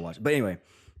forgot where I watched it. But anyway,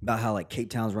 about how like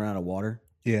Cape Town's run out of water.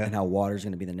 Yeah, and how water's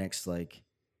going to be the next like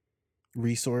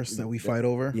resource that we fight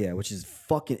over. Yeah, which is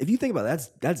fucking. If you think about it,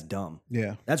 that's dumb.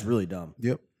 Yeah, that's really dumb.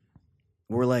 Yep.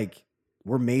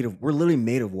 We're literally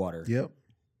made of water. Yep.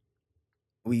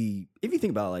 If you think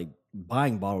about it, like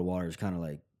buying bottled water is kind of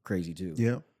like crazy too.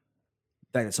 Yep.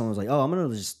 The fact that someone was like, "Oh, I'm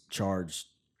gonna just charge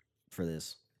for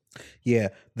this." Yeah,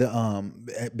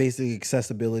 the basic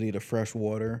accessibility to fresh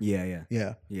water. Yeah.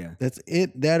 That's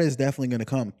it. That is definitely going to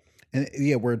come, and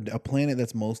yeah, we're a planet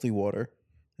that's mostly water,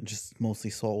 and just mostly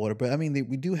salt water. But I mean,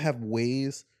 we do have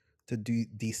ways to do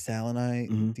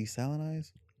desalinize.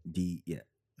 Desalinize.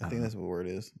 I think that's what the word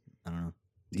is. I don't know.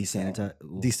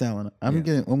 Desalinize. I'm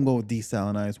going with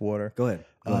desalinized water. Go ahead.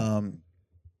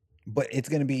 But it's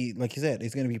going to be, like you said,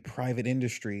 it's going to be private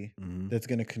industry that's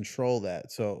going to control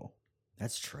that. So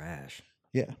that's trash.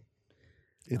 Yeah.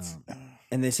 It's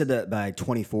and they said that by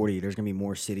 2040, there's going to be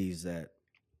more cities that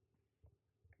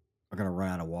are going to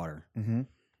run out of water. And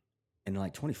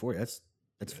like 2040, that's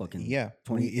fucking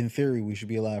in theory, we should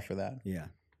be alive for that. Yeah.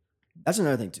 That's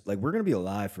another thing too. Like we're going to be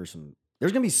alive for some. We're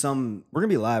going to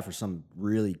be alive for some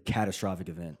really catastrophic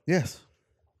event. Yes.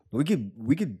 We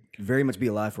could very much be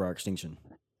alive for our extinction.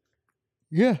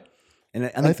 Yeah.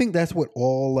 And I think that's what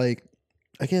all like,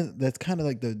 again, that's kind of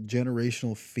like the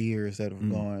generational fears that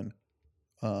have gone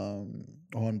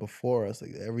on before us.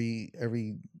 Like every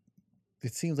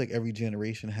it seems like every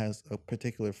generation has a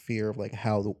particular fear of like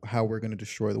how we're going to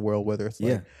destroy the world, whether it's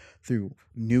Yeah. like through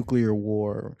nuclear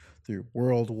war, through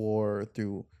world war,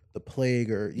 through the plague,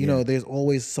 or you Yeah. know, there's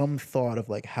always some thought of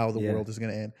like how the Yeah. world is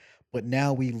going to end. But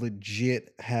now we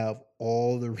legit have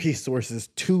all the resources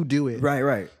to do it.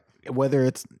 Right. Whether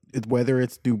it's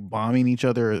through bombing each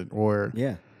other or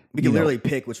Yeah. We You can know. literally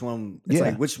pick which one. It's Yeah.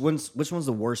 like which one's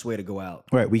the worst way to go out.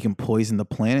 right, we can poison the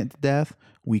planet to death.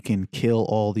 We can kill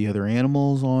all the other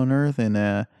animals on Earth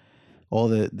and all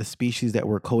the species that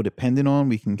we're codependent on.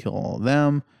 We can kill all of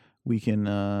them. We can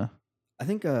I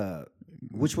think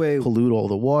which way, pollute all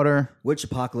the water. which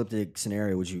apocalyptic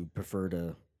scenario would you prefer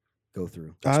to go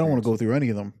through? I don't want to go experience? through any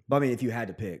of them But I mean, if you had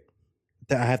to pick,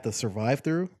 that I have to survive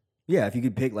through. yeah, if you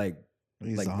could pick like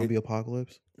Like, Zombie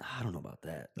apocalypse. I don't know about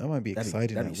that. That might be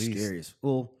exciting. That'd at be least. scary.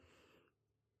 Well,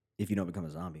 if you don't become a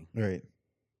zombie, Right.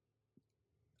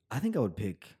 I think I would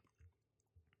pick,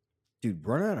 dude,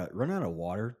 run out of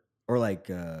water or like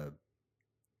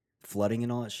flooding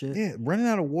and all that shit. Yeah, running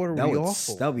out of water would be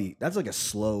awful. That's like a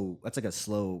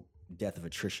slow death of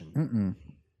attrition.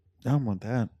 I don't want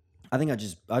that. I think I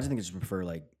just prefer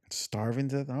like Starving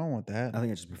to death. I don't want that. I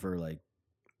think I just prefer like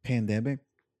Pandemic.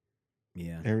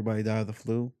 yeah. Everybody died of the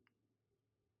flu.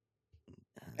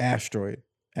 Asteroid.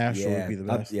 Asteroid would be the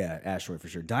best. Yeah, asteroid for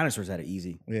sure. Dinosaurs had it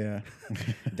easy. Yeah.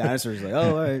 Dinosaurs like,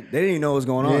 oh, all right. They didn't even know what was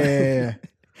going on. Yeah.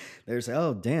 They were like,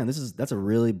 oh, damn, that's a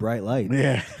really bright light.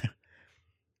 Yeah.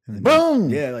 And then boom.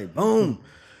 Yeah, like boom.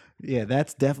 Yeah,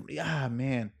 that's definitely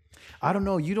man. I don't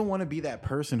know. You don't want to be that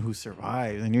person who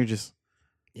survives and you're just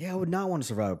Yeah, I would not want to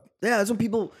survive. Yeah, that's when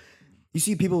you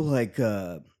see people like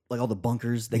all the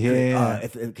bunkers. They Yeah.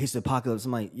 if in case of the apocalypse,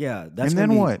 I'm like, yeah, that's And gonna then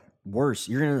be what? worse.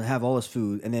 You're gonna have all this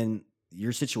food, and then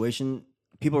your situation,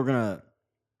 people are gonna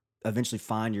eventually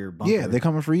find your bunker. Yeah, they're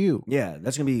coming for you. Yeah,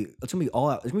 it's gonna be all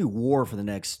out. It's gonna be war for the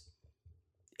next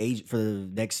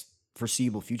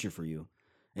foreseeable future for you.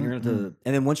 And you're gonna have to,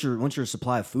 and then once your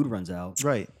supply of food runs out,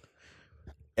 Right.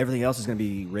 everything else is gonna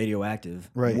be radioactive.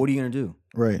 Right. What are you gonna do?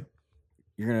 Right.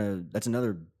 That's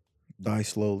another Die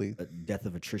slowly. death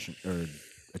of attrition or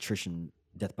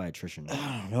death by attrition.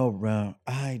 I don't know, bro.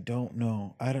 I don't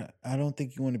know. I don't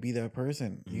think you want to be that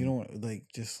person. You don't like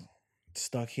just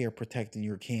stuck here protecting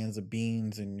your cans of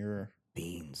beans and your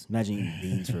Beans. Imagine eating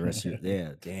beans for the rest of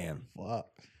your damn. fuck.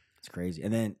 It's crazy.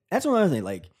 And then that's another thing.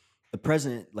 Like the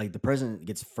president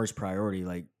gets first priority.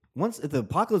 Like if the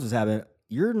apocalypse is happening,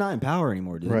 you're not in power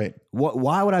anymore, dude. Right.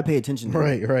 Why would I pay attention to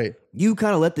it? Right. You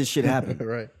kind of let this shit happen.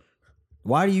 Right.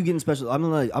 Why are you getting special?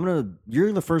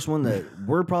 You're the first one that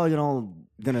we're probably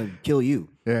gonna kill you.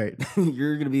 Right.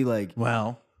 You're gonna be like,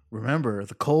 Well, remember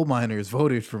the coal miners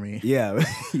voted for me. yeah,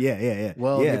 yeah.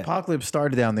 Well, yeah. the apocalypse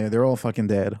started down there. They're all fucking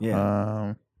dead. Yeah.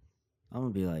 I'm gonna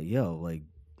be like, yo, like,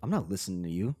 I'm not listening to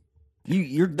you.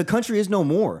 The country is no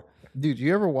more. Dude,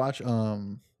 you ever watch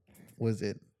was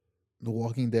it The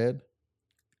Walking Dead?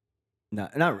 No,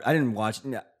 I didn't watch.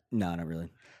 No, not really.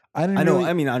 I I know.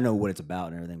 I mean, I know what it's about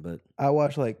and everything, but I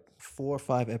watched like 4 or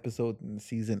 5 episodes in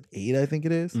season 8, I think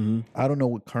it is. I don't know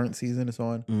what current season it's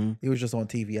on. It was just on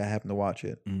TV. I happened to watch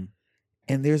it.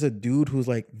 And there's a dude who's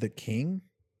like the king.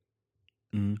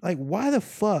 Like, why the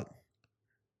fuck?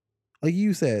 Like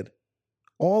you said,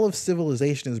 all of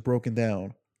civilization is broken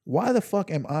down. Why the fuck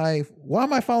why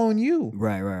am I following you?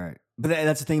 right. But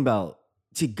that's the thing about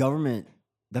government.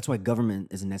 That's why government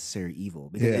is a necessary evil,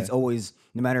 because Yeah. it's always,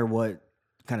 no matter what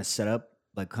kind of setup,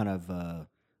 like kind of no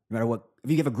matter what,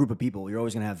 if you have a group of people, you're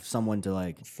always gonna have someone to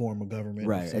like Form a government. of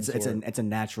right. some It's sort. a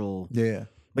natural. Yeah.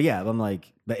 But yeah, I'm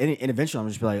like, and eventually I'm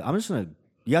just be like, I'm just gonna.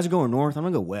 You guys are going north. I'm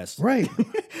gonna go west. Right. I'm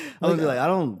gonna be like, I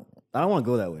don't want to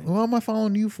go that way. What am I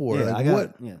following you for? Yeah,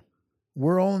 Like, yeah.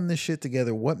 we're all in this shit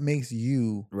together. What makes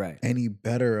you Right. any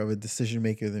better of a decision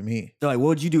maker than me? They're like,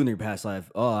 what did you do in your past life?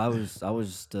 Oh, I just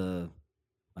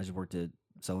worked at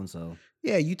so and so.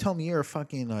 Yeah, you tell me you're a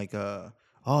fucking like I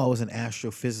was an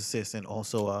astrophysicist and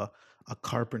also a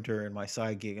carpenter in my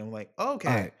side gig. I'm like, okay,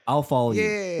 All right, I'll follow you.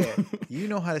 yeah, you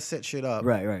know how to set shit up,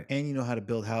 Right. and you know how to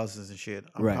build houses and shit.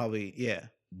 I'm Right. probably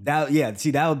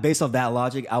See, that would, based off that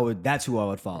logic, that's who I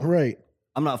would follow. right.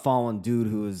 I'm not following dude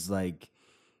who is like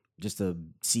just a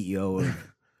CEO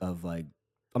of like,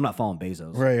 I'm not following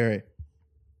Bezos. Right.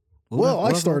 Well,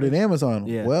 I started Amazon.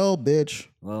 Yeah. Well, bitch.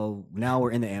 Well, now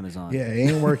we're in the Amazon. Yeah, it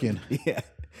ain't working. yeah.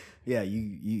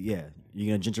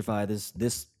 You're gonna gentrify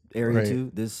this area Right.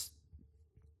 too, this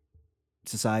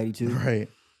society too. Right.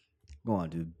 Go on,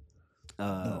 dude.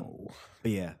 No.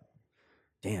 But yeah,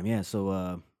 damn, yeah.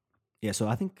 So Yeah, so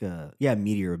I think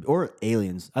meteor or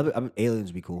aliens. Aliens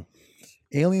would be cool.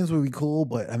 Aliens would be cool,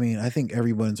 but I mean, I think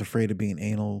everyone's afraid of being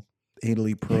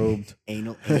anally probed.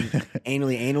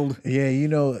 Anally anal. Yeah, you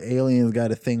know, aliens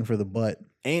got a thing for the butt.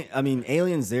 I mean,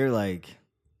 aliens. They're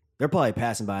probably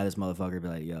passing by this motherfucker, and be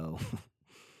like, "Yo,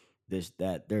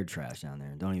 they're trash down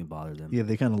there. Don't even bother them." Yeah,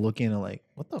 they kind of look in and like,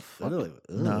 what the fuck? They're like,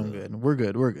 No, I'm "Ugh." good. We're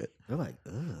good. We're good. They're like,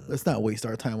 ugh. Let's not waste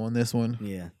our time on this one.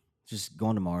 Yeah, just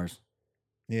going to Mars.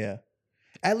 Yeah.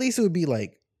 At least it would be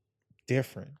like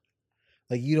different.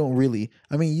 Like you don't really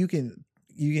I mean you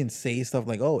can say stuff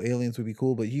like, oh, aliens would be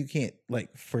cool, but you can't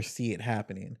like foresee it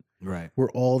happening. Right. Where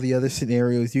all the other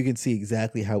scenarios you can see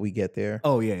exactly how we get there.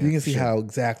 Oh yeah. You can for see sure. how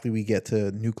exactly we get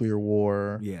to nuclear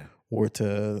war Yeah. or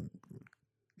to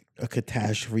a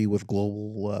catastrophe with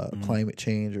global climate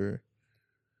change or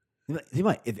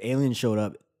If aliens showed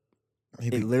up,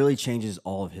 maybe it literally changes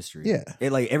all of history. Yeah.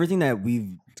 It like everything that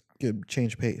we've could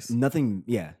change pace. nothing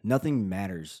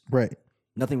matters. Right.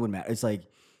 Nothing would matter. It's like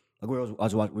we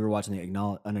were watching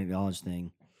the unacknowledged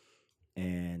thing,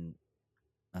 and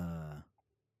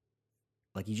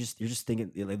like you're just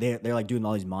thinking like they're like doing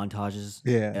all these montages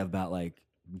Yeah. about like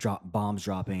bombs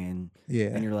dropping, Yeah.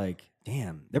 and you're like,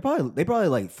 damn, they probably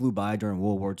like flew by during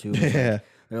World War II. It's like- Yeah.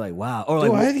 they're like, wow, or Dude,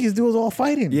 like I think these dudes all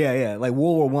fighting. yeah, like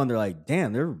World War One, they're like,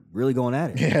 damn, they're really going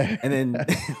at it. Yeah. And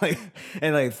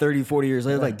then like 30, 40 years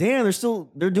later, like, damn,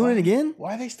 they're doing it again.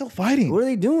 Why are they still fighting? What are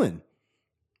they doing?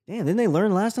 Damn, didn't they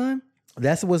learn last time?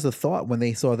 That was the thought when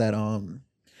they saw that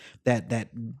that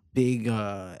big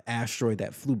asteroid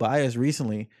that flew by us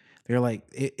recently. They're like,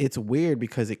 it's weird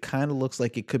because it kind of looks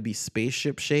like it could be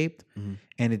spaceship shaped,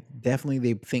 and it definitely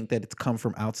they think that it's come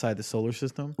from outside the solar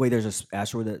system. Wait, there's an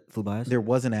asteroid that flew by us? There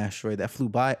was an asteroid that flew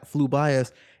by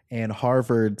us, and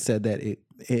Harvard said that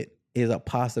it is a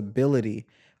possibility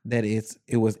that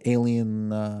it was alien,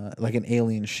 like an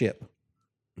alien ship.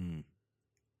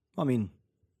 I mean,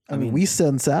 we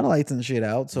send satellites and shit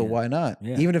out, so Yeah. why not?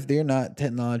 Yeah. Even if they're not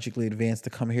technologically advanced to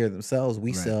come here themselves,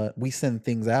 we send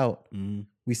things out.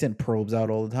 We send probes out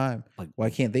all the time. Like- Why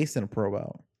can't they send a probe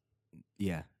out?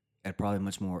 yeah, at probably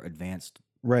much more advanced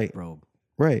Right, probe.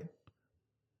 right.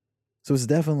 So it's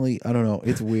definitely, I don't know,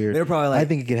 it's weird. They're probably like, I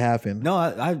think it could happen. no,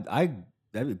 I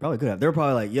that probably could have. They're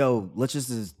probably like, yo, let's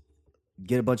just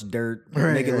get a bunch of dirt,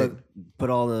 Right, make it right.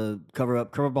 look, cover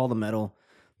up all the metal.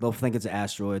 They'll think it's an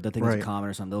asteroid. They'll think it's Right. a comet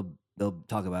or something. They'll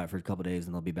talk about it for a couple of days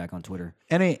and they'll be back on Twitter.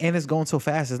 And it's going so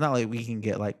fast. It's not like we can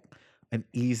get like an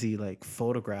easy like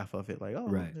photograph of it. Like, oh,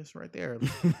 Right. just right there.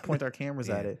 Point our cameras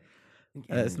at Yeah. it.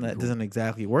 It's not, doesn't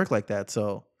exactly work like that.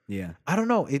 So Yeah. I don't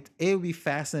know. It would be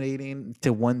fascinating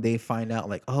to one day find out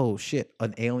like, oh shit,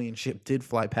 an alien ship did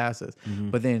fly past us.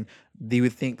 But then they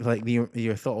would think like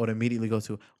your thought would immediately go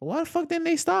to, well, why the fuck didn't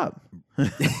they stop?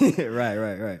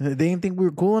 right. They didn't think we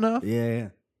were cool enough. Yeah.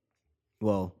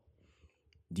 Well,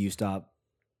 do you stop?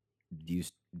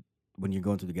 When you're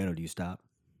going through the ghetto, do you stop?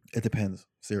 It depends.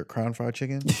 Is there a crown fried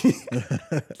chicken?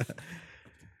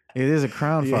 It is a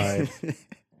crown fried.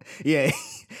 Yeah.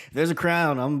 If there's a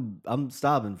crown, I'm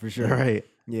stopping for sure. Right.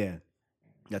 Yeah.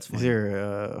 That's Is funny. there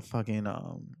a fucking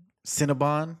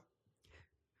Cinnabon?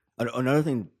 Another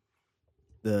thing,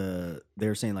 they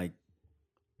were saying like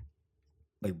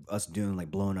us doing like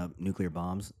blowing up nuclear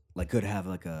bombs like could have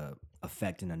like a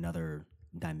effect in another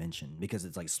dimension because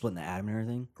it's like splitting the atom and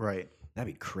everything. Right.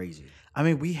 That'd be crazy. I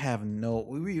mean, we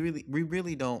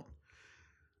really don't.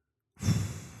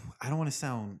 I don't want to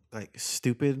sound like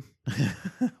stupid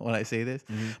when I say this,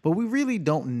 but we really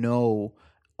don't know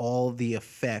all the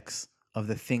effects of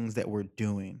the things that we're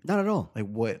doing. Not at all. Like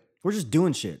what? We're just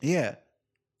doing shit. Yeah.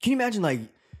 Can you imagine like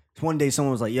one day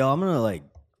someone was like, "Yo, I'm gonna like,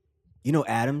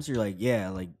 atoms." You're like,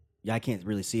 "Yeah, I can't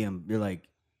really see them." You're like,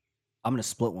 "I'm gonna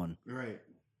split one." Right.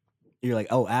 You're like,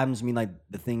 "Oh, atoms mean like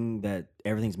the thing that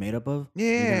everything's made up of."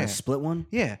 You're Yeah. gonna split one.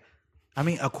 Yeah. I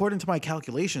mean, according to my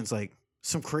calculations, like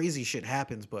some crazy shit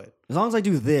happens, but As long as I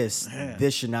do this, Yeah.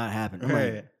 this should not happen. I'm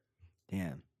like,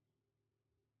 damn.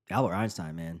 Albert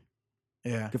Einstein, man,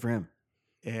 yeah. good for him.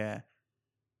 Yeah.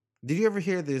 Did you ever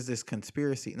hear there's this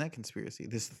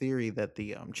this theory that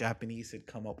the Japanese had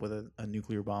come up with a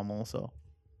nuclear bomb also,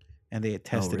 and they had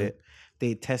tested really? it. They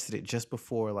had tested it just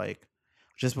before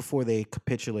they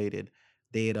capitulated.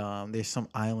 They had there's some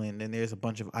island and there's a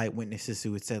bunch of eyewitnesses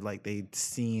who had said like they'd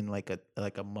seen like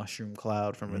a mushroom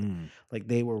cloud from it. Like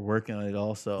they were working on it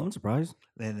also. I'm surprised,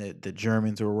 Then the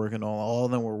Germans were working on all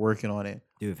of them were working on it.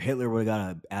 dude. If Hitler would have got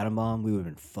an atom bomb, we would have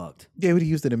been fucked. They would have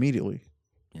used it immediately.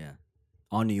 Yeah.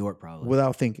 On New York, probably.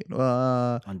 without thinking.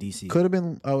 On DC. Could have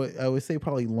been. I would say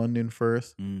probably London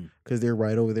first because they're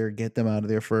right over there. Get them out of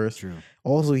there first. True.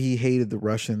 Also, he hated the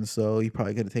Russians, so he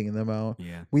probably could have taken them out.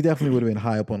 Yeah. We definitely would have been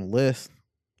high up on the list,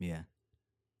 Yeah.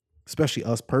 especially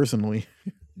us personally.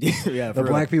 Yeah. The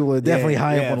black people are definitely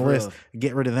high up on the for list. real.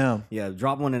 Get rid of them. Yeah.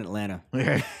 Drop one in Atlanta.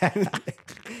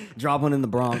 Drop one in the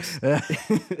Bronx.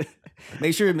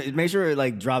 Make sure it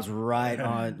like drops right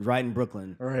in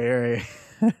Brooklyn. Right.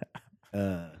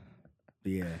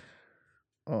 Yeah.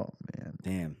 Oh man,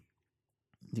 Damn.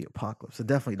 the apocalypse. I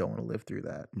definitely don't want to live through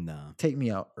that. No. Take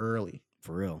me out early.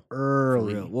 For real.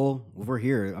 Early. For real. Well, if we're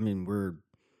here, I mean, we're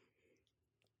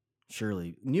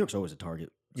surely New York's always a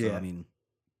target. So, Yeah. I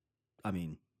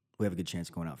mean, we have a good chance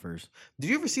of going out first. Did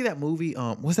you ever see that movie?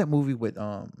 What's that movie with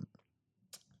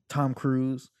Tom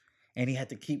Cruise? And he had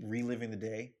to keep reliving the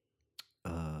day.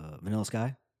 Vanilla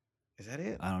Sky? Is that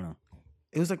it? I don't know.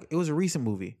 It was a recent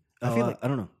movie. I feel like I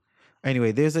don't know.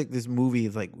 anyway, there's like this movie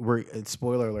like where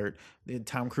spoiler alert,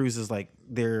 Tom Cruise is like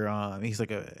he's like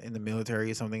in the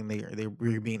military or something.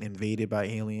 They're being invaded by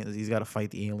aliens. He's got to fight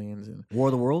the aliens and War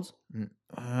of the Worlds?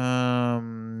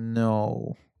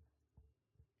 no.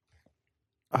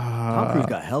 Tom Cruise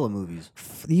got hella movies.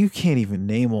 You can't even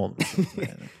name all of them,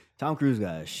 man. Tom Cruise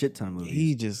got a shit ton of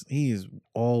movies. He is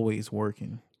always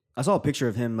working. I saw a picture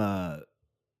of him. I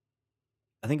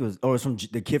think it was from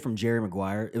the kid from Jerry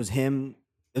Maguire. It was him.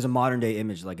 It was a modern day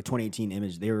image, like a 2018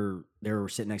 image. They were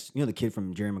sitting next, the kid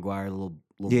from Jerry Maguire, the little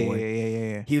boy.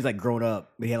 Yeah. He was like grown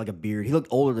up, but he had like a beard. He looked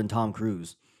older than Tom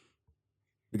Cruise.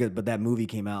 But that movie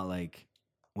came out like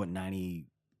what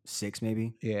 96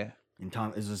 maybe. Yeah. And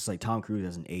it's just like Tom Cruise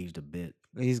hasn't aged a bit.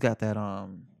 He's got that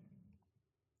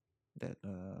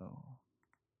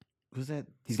who's that?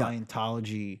 He's got-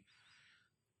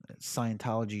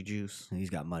 Scientology juice. He's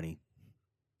got money.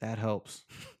 That helps.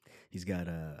 He's got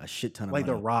a shit ton of Like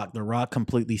money. The Rock. The Rock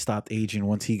completely stopped aging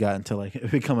once he got into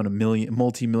like becoming a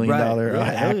multi-million Right. dollar Yeah,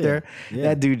 hell actor. Yeah.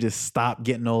 That dude just stopped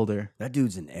getting older. That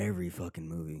dude's in every fucking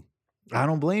movie. I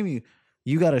don't blame you.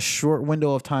 You got a short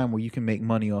window of time where you can make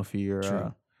money off of your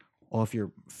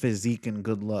True. physique and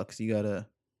good looks. You gotta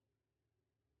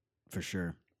For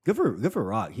sure. Good for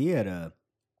Rock. He had a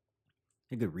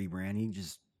good rebrand. He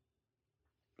just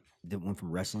went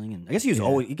from wrestling, and I guess he was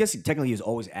always. I guess technically he was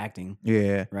always acting,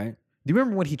 Yeah. right? Do you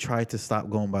remember when he tried to stop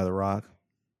going by The Rock?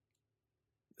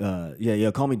 Yeah.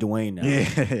 Call me Dwayne now.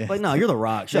 Yeah. Like, no, you're the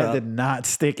Rock. Shut That up. did not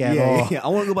stick at Yeah, all. yeah. I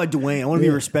want to go by Dwayne. I want to be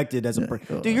Yeah. respected as a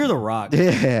person. Dude, you're the Rock.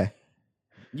 Yeah.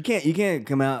 You can't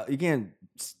come out. You can't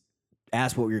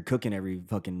ask what you're cooking every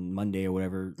fucking Monday or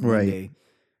whatever. Right. Monday,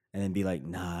 and then be like,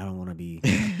 nah, I don't want to be.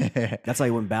 That's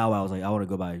like when Bow Wow was like, I want to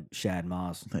go by Shad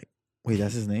Moss. Wait,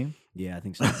 that's his name? Yeah, I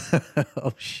think so.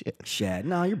 Oh shit. Shad.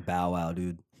 No, you're Bow Wow,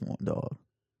 dude. Come on, dog.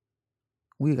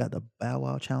 We got the Bow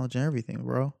Wow challenge and everything,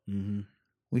 bro. Mm-hmm.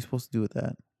 We supposed to do with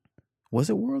that. Was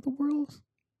it World of Worlds?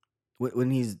 When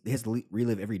he has to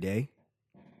relive every day.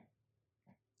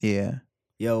 Yeah.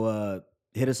 Yo,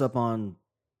 hit us up on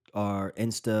our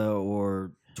Insta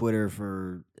or Twitter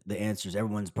for the answers.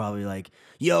 Everyone's probably like,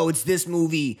 yo, it's this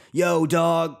movie. Yo,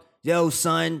 dog. Yo,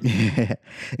 son.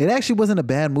 It actually wasn't a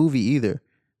bad movie either.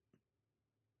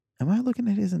 Am I looking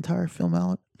at his entire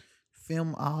filmography?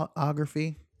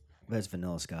 That's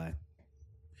Vanilla Sky.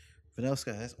 Vanilla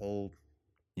Sky, that's old.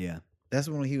 Yeah. That's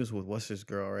when he was with what's his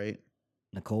girl, right?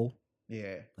 Nicole?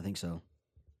 Yeah. I think so.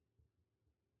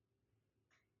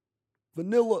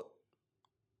 Vanilla.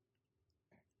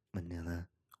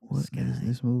 What Sky. is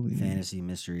this movie? Fantasy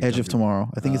mystery. Edge of Tomorrow.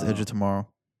 I think it's Edge Oh. of Tomorrow.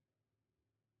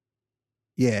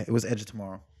 Yeah, it was Edge of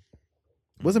Tomorrow.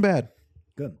 Wasn't bad.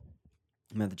 Good.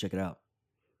 I'm gonna have to check it out.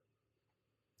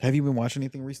 Have you been watching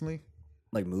anything recently?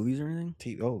 Like movies or anything?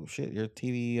 Oh shit, your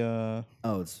TV.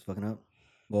 Oh, it's fucking up.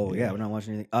 Well, Yeah. yeah, we're not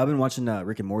watching anything. I've been watching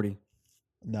Rick and Morty.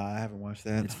 No, I haven't watched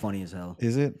that. It's funny as hell.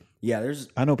 Is it? Yeah, there's.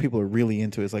 I know people are really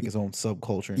into it. It's like its own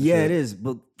subculture. And Yeah, shit. it is.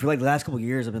 But for like the last couple of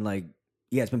years, I've been like,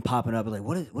 yeah, it's been popping up. Like,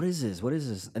 what is this? What is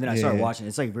this? And then I started Yeah. watching.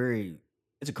 It's like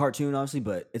it's a cartoon, obviously,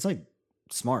 but it's like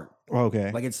smart.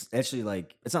 Okay. Like it's actually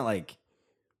like it's not like,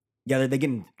 yeah, they get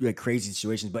in like crazy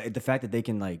situations, but the fact that they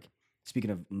can like, speaking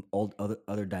of old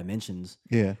other dimensions,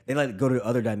 Yeah. they like go to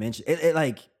other dimensions. It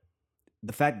like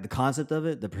the concept of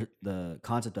it, the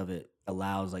concept of it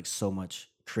allows like so much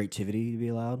creativity to be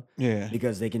allowed Yeah.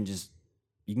 because you can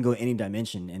go any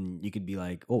dimension and you could be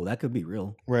like, oh, that could be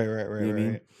real. Right. You know what I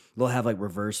mean? They'll have like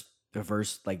reverse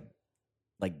like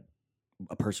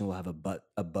a person will have a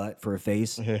butt for a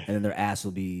face, Yeah. and then their ass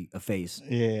will be a face.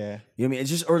 Yeah. You know what I mean? It's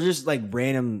just like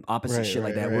random opposite Right, shit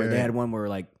like right, that. right, Where they right. had one where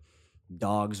like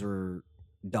dogs were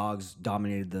dogs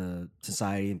dominated the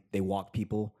society. They walked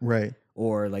people, Right.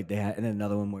 or like they had, and then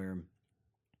another one where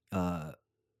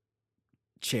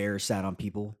chairs sat on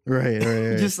people. Right.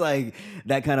 Right. Just like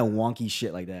that kind of wonky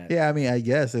shit like that. Yeah, I mean, I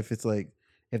guess if it's like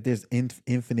if there's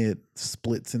infinite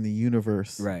splits in the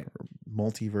universe, Right. or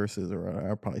multiverses,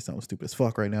 or I probably sound stupid as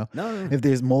fuck right now. No. If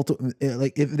there's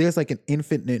like if there's like an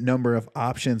infinite number of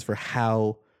options for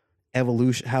how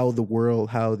evolution, how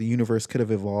the universe could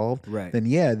have evolved, Right. then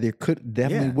yeah, there could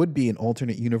definitely Yeah. would be an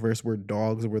alternate universe where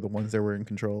dogs were the ones that were in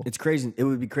control. It's crazy. It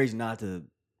would be crazy not to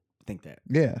think that.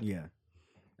 Yeah. Yeah.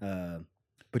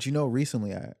 But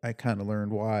recently I kind of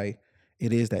learned why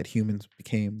it is that humans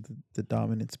became the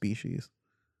dominant species.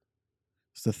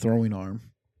 It's the throwing arm.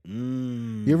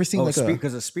 You ever seen like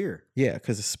because of spear? Yeah,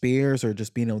 because of spears or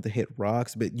just being able to hit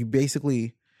rocks. But you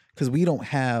basically, because we don't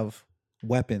have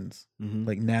weapons,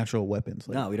 like natural weapons.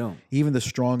 Like, No, we don't. even the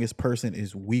strongest person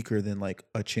is weaker than like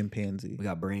a chimpanzee. We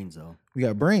got brains though. We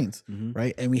got brains, Mhm.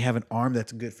 right? And we have an arm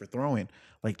that's good for throwing.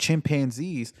 Like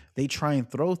chimpanzees, they try and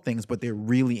throw things, but they're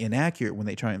really inaccurate when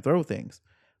they try and throw things.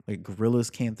 Like gorillas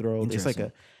can't throw. It's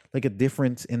like a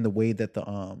difference in the way that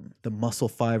the muscle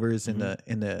fibers in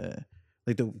the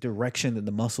like the direction that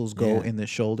the muscles go Yeah. in the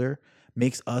shoulder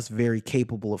makes us very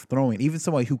capable of throwing. Even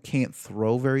somebody who can't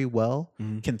throw very well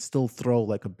can still throw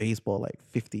like a baseball like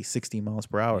 50, 60 miles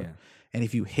per hour. Yeah. And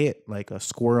if you hit like a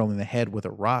squirrel in the head with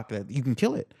a rock, that you can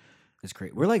kill it. It's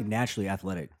great. We're like naturally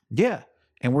athletic. Yeah.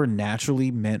 And we're naturally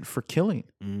meant for killing.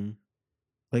 Mhm.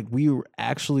 Like we were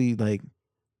actually like,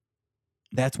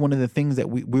 that's one of the things that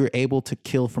we're able to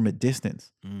kill from a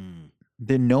distance.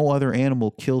 There no other animal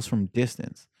kills from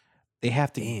distance. They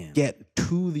have to Damn. get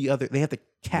to the other, they have to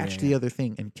catch the other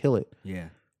thing and kill it. Yeah.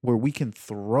 Where we can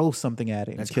throw something at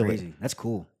it That's and kill crazy. it. That's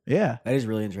cool. Yeah. That is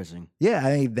really interesting. Yeah,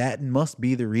 I mean, that must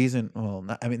be the reason. Well,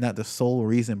 not the sole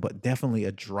reason, but definitely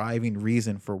a driving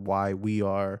reason for why we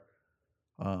are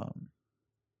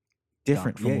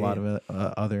different from a lot of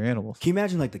other animals. Can you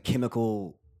imagine like the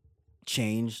chemical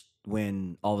change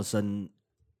when all of a sudden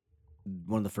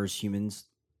one of the first humans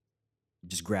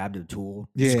just grabbed a tool,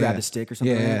 just grabbed a stick or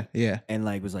something, like that, Yeah. and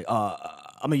like was like, I'm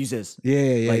gonna use this.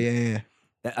 Yeah. Like, Yeah.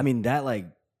 That, I mean, that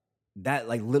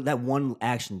one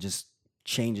action just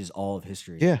changes all of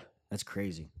history. Yeah. That's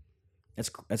crazy.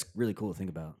 That's really cool to think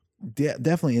about. Yeah,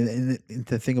 definitely. And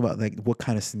to think about like what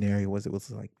kind of scenario was it? Was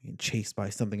it like being chased by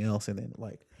something else and then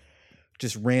like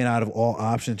just ran out of all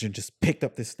options and just picked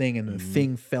up this thing and the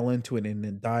thing fell into it and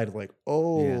then died. Like, Yeah.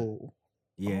 oh,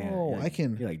 You're I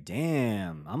can. You're like,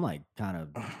 damn, I'm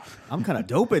kind of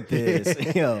dope at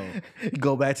this. Yo.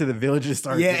 Go back to the village and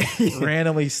start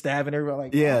randomly stabbing everybody.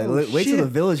 Like, Yeah, oh, wait till the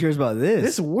village hears about this.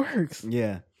 This works.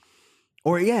 Yeah.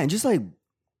 Or and just like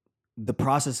the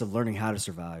process of learning how to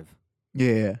survive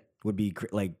Yeah. would be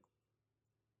like,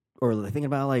 or thinking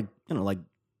about like, like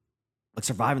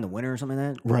surviving the winter or something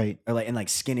like that. Right. Or like, and like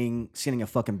skinning a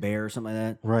fucking bear or something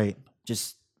like that. Right.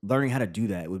 Just learning how to do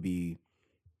that would be,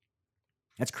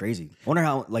 that's crazy. I wonder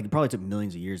how, like, it probably took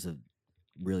millions of years to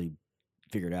really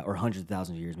figure it out, or hundreds of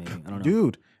thousands of years maybe. I don't know.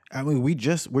 Dude, I mean, we're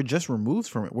just removed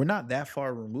from it. We're not that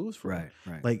far removed from it.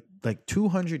 Right. Like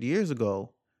 200 years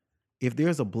ago, if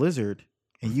there's a blizzard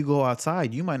and you go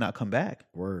outside, you might not come back.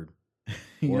 Word.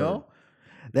 You know?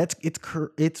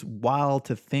 It's wild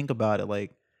to think about it.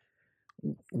 Like,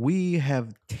 we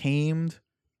have tamed,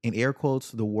 in air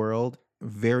quotes, the world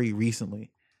very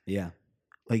recently. Yeah.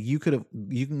 Like you could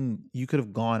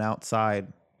have gone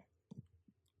outside,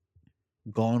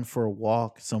 gone for a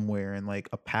walk somewhere, and like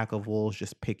a pack of wolves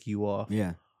just pick you off.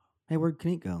 Yeah. Hey, where'd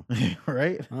Kneet go?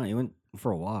 Right? Oh, he went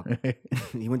for a walk.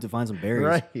 He went to find some berries.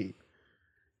 Right.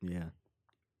 Yeah.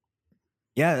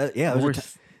 Yeah.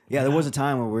 There was a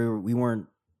time where we weren't.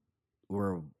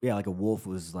 Like a wolf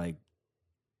was like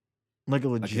a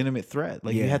legitimate threat.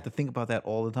 Like you had to think about that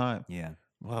all the time. Yeah.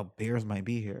 Wow, bears might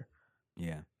be here.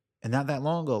 Yeah. And not that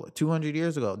long ago, 200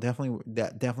 years ago,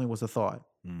 that definitely was a thought.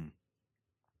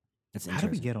 That's how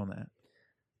did we get on that?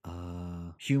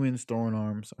 Humans throwing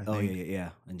arms. I think. Yeah,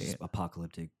 and just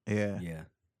apocalyptic. Yeah.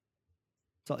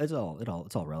 It's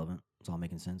all relevant. It's all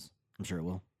making sense. I'm sure it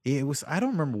will. It was. I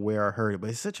don't remember where I heard it,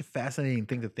 but it's such a fascinating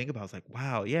thing to think about. It's like,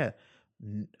 wow, yeah,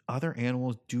 other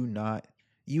animals do not.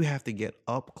 You have to get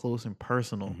up close and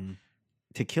personal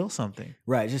to kill something.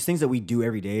 Right, just things that we do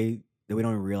every day that we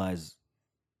don't even realize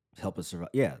help us survive.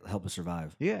 Yeah, help us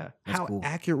survive. Yeah, that's how cool.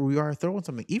 accurate we are throwing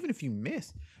something. Even if you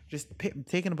miss, just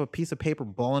taking up a piece of paper,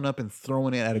 balling up, and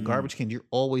throwing it at a garbage can, you're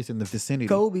always in the vicinity.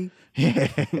 Kobe. Yeah.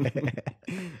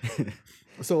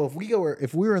 So if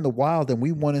we were in the wild and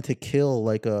we wanted to kill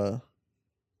like a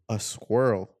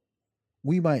squirrel,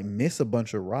 we might miss a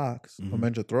bunch of rocks, a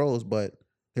bunch of throws, but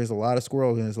there's a lot of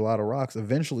squirrels and there's a lot of rocks.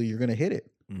 Eventually, you're gonna hit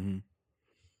it. Mm-hmm.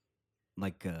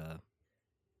 Like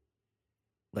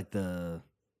the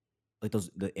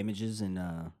images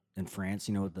in France,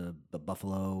 you know, the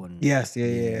buffalo and Yes,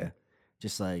 yeah.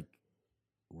 Just like,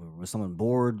 was someone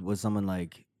bored? Was someone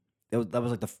like that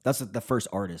was like that's the first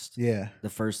artist, Yeah. the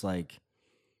first like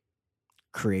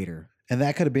creator. And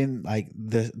that could have been like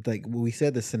we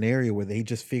said, the scenario where they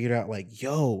just figured out like,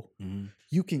 yo,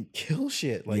 you can kill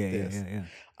shit like this. Yeah.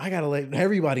 I gotta let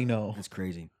everybody know. That's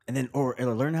crazy. And then or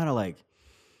learn how to like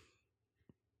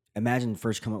imagine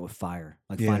first come up with fire,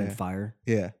 like finding fire.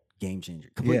 Yeah. Game changer,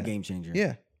 complete game changer.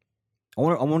 Yeah. I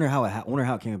wonder how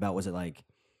it came about. Was it like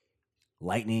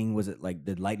lightning? Was it like,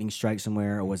 did lightning strike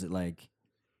somewhere, or was it like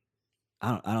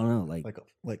I don't know,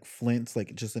 like flints,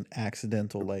 like just an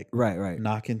accidental like right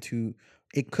knock into.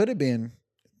 It could have been,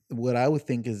 what I would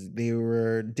think is they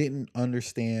didn't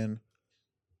understand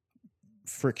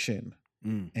friction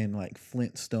and like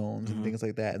flint stones and things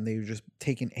like that, and they were just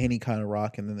taking any kind of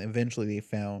rock, and then eventually they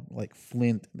found like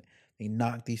flint. They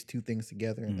knocked these two things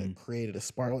together and then created a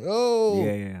spark. Like, oh,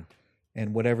 yeah.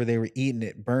 And whatever they were eating,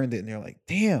 it burned it, and they're like,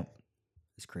 damn,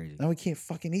 it's crazy. Now we can't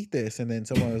fucking eat this. And then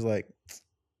someone was like,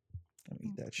 don't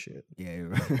eat that shit. Yeah,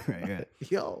 right. Yeah.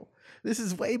 Yo, this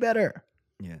is way better.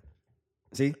 Yeah.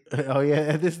 See? Oh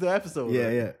yeah, this is the episode. Yeah,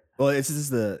 right? yeah. Well, this is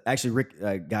the actually Rick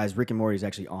and Morty is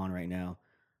actually on right now.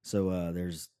 So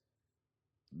there's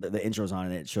the intro's on,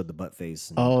 and it showed the butt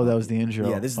face. Oh, that was the intro.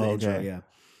 Yeah, this is the intro. Yeah.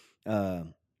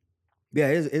 Yeah,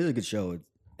 it is a good show,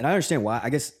 and I understand why. I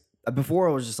guess before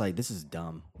I was just like, this is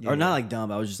dumb, or not like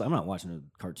dumb. I was just, I'm not watching a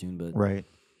cartoon, but Right.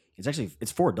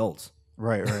 It's for adults,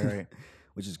 Right.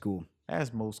 which is cool.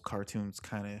 As most cartoons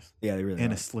kind of, Yeah, they really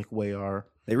in are. a slick way are.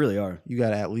 They really are. You got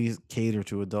to at least cater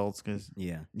to adults, because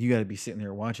Yeah. you got to be sitting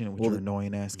there watching it with your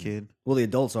annoying ass kid. Well, the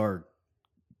adults are,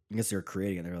 I guess they're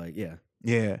creating it. They're like, yeah.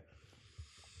 Yeah.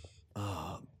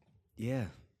 Yeah.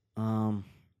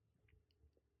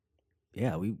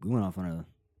 Yeah, we went off on a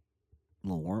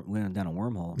little went down a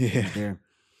wormhole. Yeah. Right there.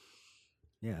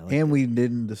 Yeah. And we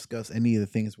didn't discuss any of the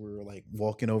things we were like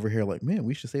walking over here like, man,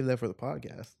 we should save that for the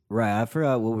podcast. Right. I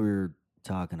forgot what we were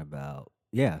talking about.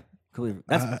 Yeah.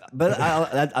 That's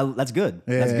that's good.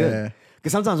 Yeah. That's good.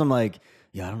 Because sometimes I'm like,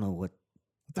 yeah, I don't know what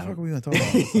the fuck are we going to talk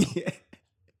about? Yeah.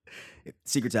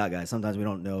 Secret's out, guys. Sometimes we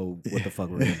don't know what the fuck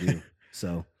we're going to do.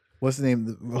 So, what's the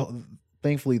name? Well,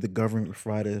 thankfully, the government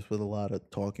provided us with a lot of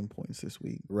talking points this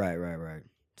week. Right.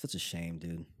 Such a shame,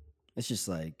 dude. It's just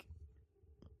like,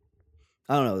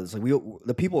 I don't know. It's like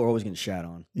the people are always getting shat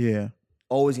on. Yeah.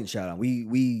 Always getting shat on.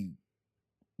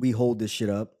 We hold this shit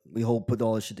up. We put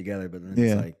all this shit together, but then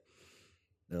it's like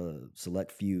the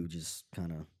select few just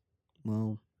kind of,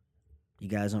 well, you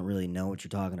guys don't really know what you're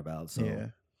talking about. So yeah.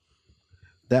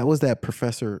 That was that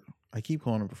professor. I keep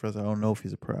calling him professor. I don't know if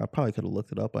he's I probably could have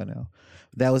looked it up by now.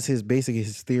 That was his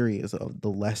theory is of the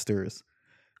Lesters.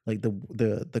 Like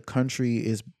the country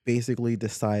is basically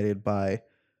decided by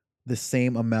the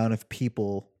same amount of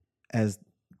people as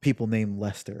people named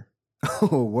Lester.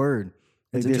 Oh, word.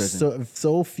 That's Like, interesting. there's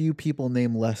so few people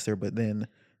named Lester, but then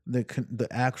the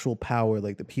actual power,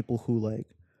 like the people who like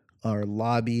are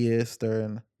lobbyists,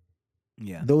 and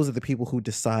those are the people who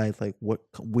decide like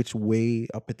which way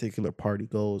a particular party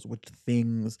goes, which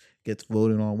things gets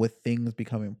voted on, what things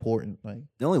become important. Like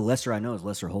the only Lester I know is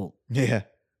Lester Holt. Yeah.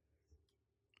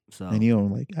 So and you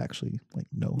don't like actually like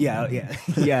know. Yeah. I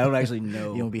don't actually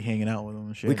know. You don't be hanging out with him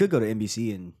and shit. We could go to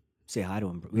NBC and say hi to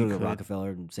him. We go to Rockefeller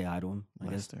and say hi to him. I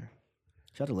guess.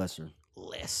 Shout out to Lester.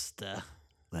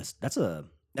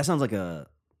 That sounds like you're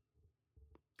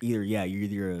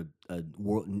either a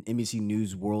world an NBC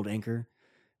News world anchor,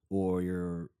 or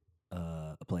you're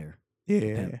a player.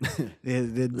 Yeah.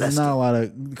 There's not a lot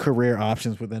of career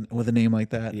options with a name like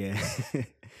that. Yeah.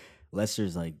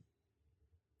 Lester's like,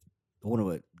 I wonder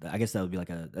what, I guess that would be like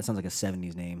that sounds like a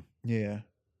 70s name. Yeah.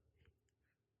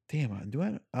 Damn, I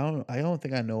don't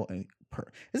think I know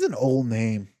it's an old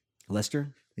name.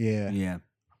 Lester? Yeah. Yeah.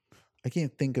 I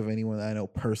can't think of anyone that I know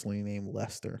personally named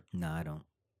Lester. No, I don't.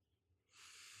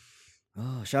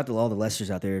 Oh, shout out to all the Lesters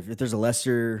out there. If there's a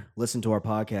Lester, listen to our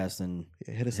podcast and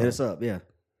hit us up. Yeah.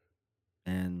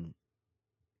 And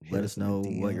let us know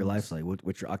what your life's like.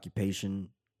 What's your occupation?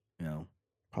 You know.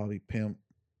 Probably pimp.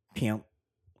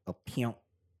 A pimp.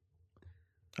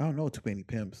 I don't know too many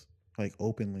pimps, like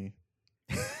openly.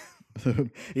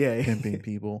 Yeah. Pimping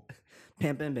people.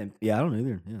 Pimp. Yeah, I don't know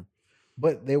either. Yeah.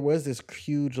 But there was this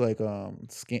huge like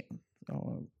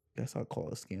guess I'll call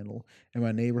it a scandal in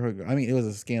my neighborhood. I mean, it was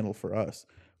a scandal for us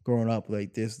growing up.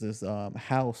 Like this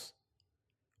house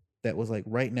that was like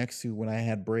right next to when I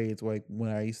had braids, like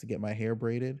when I used to get my hair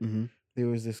braided. Mm-hmm. there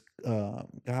was this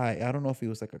guy. I don't know if he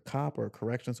was like a cop or a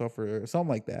corrections officer or something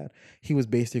like that. He was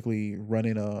basically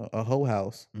running a hoe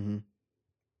house. Mm-hmm.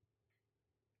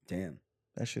 Damn,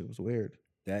 That shit was weird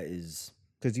that is.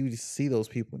 because you just see those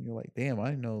people and you're like, damn, I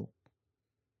didn't know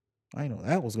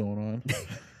that was going on.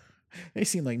 They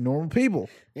seem like normal people.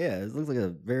 Yeah, it looks like a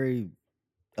very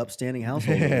upstanding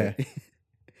household. Yeah.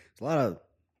 It's a lot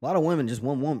of women, just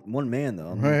one man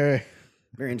though. I mean, Right.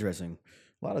 very interesting.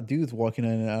 A lot of dudes walking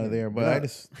in and out of there, but Yeah. I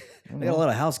just I don't They got a know. lot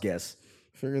of house guests.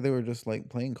 Figured they were just like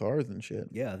playing cards and shit.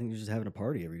 Yeah, I think they're just having a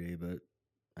party every day. But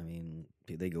I mean,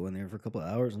 they go in there for a couple of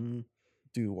hours and.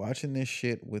 Dude, watching this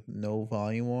shit with no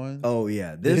volume on. Oh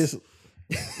yeah, This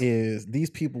is these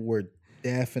people were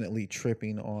definitely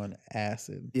tripping on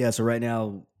acid. Yeah, so right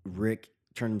now Rick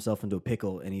turned himself into a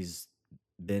pickle, and he's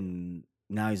in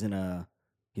the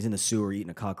sewer eating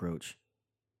a cockroach.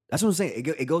 That's what I'm saying.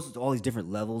 It goes to all these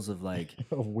different levels of like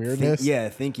Of weirdness.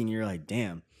 thinking. You're like,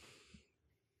 damn.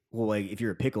 Well, like if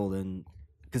you're a pickle, then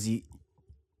because he's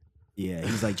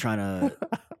like trying to.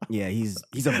 Yeah, he's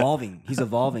evolving. He's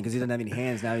evolving because he doesn't have any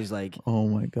hands now. He's like, Oh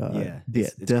my god. Yeah, Yeah,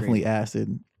 it's definitely crazy.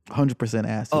 acid. 100%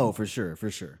 acid. oh, for sure.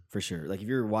 Like if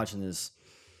you're watching this,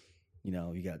 you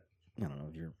know, you got I don't know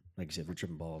if you're like you said, if you're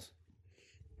tripping balls,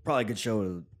 probably a good show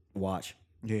to watch.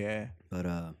 Yeah. But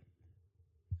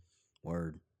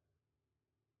word.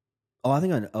 Oh, I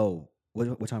think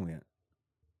what time we at?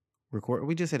 Record.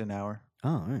 We just hit an hour. Oh,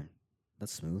 all right,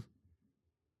 that's smooth.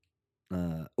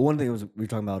 One thing was we were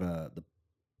talking about the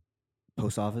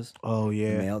post office, Oh the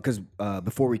yeah. mail, because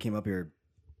before we came up here,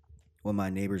 one of my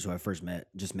neighbors who I first met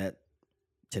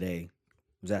today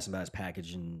was asking about his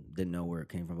package and didn't know where it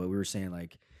came from. But we were saying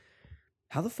like,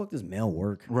 how the fuck does mail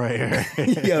work? Right.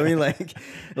 Yeah, I mean like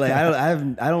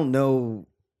I don't know.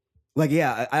 Like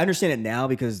yeah, I understand it now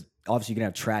because obviously you can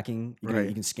have tracking, Right.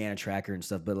 you can scan a tracker and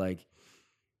stuff. But like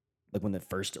when the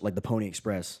first like the Pony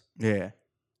Express, Yeah.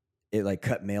 it like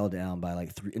cut mail down by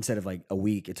like instead of like a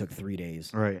week, it took 3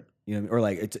 days. Right. You know what I mean? Or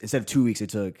like instead of 2 weeks, it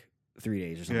took 3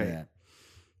 days or something like Yeah. that.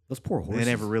 Those poor horses. They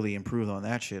never really improved on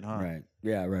that shit, huh? Right.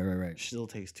 Yeah. Right. Still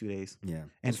takes 2 days. Yeah.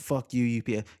 And fuck you,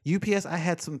 UPS. UPS, I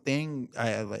had something.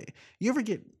 I like. You ever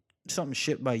get something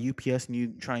shipped by UPS and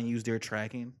you try and use their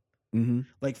tracking? Mm-hmm.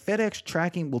 Like FedEx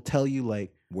tracking will tell you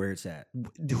like Where it's at.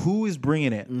 who is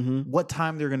bringing it, Mm-hmm. what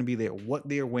time they're going to be there, what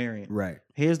they're wearing. Right.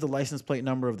 Here's the license plate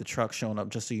number of the truck showing up,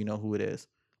 just so you know who it is.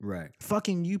 Right.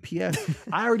 Fucking UPS.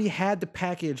 I already had the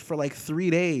package for like 3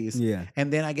 days. Yeah.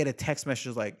 And then I get a text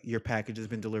message like, your package has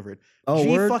been delivered. Oh, Gee,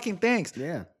 word? fucking thanks.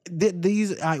 Yeah.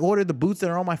 I ordered the boots that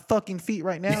are on my fucking feet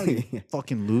right now. You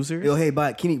fucking losers. Yo, hey,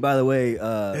 Kenny, by the way,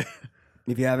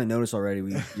 if you haven't noticed already,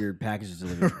 your package is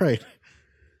delivered. Right.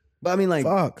 But I mean, like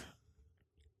Fuck.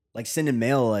 sending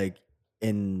mail like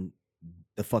in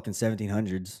the fucking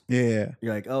 1700s. Yeah.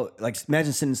 You're like, oh, like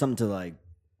imagine sending something to like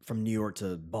from New York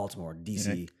to Baltimore,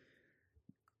 DC,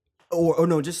 or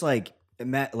no, just like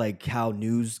like how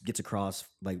news gets across,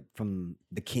 like from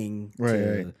the king Right,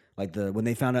 to right. like when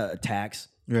they found out a tax,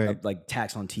 Right. like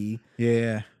tax on tea.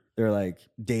 Yeah. They're like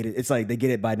dated. It's like they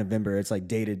get it by November. It's like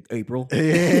dated April.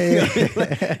 Yeah.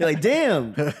 You're like,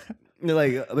 damn. They're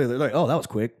like, oh, that was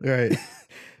quick. Right.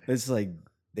 It's like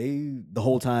the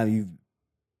whole time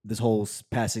this whole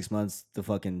past 6 months, the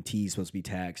fucking tea is supposed to be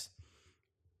taxed,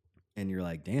 and you're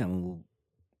like, damn. Well,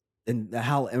 and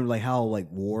how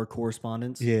war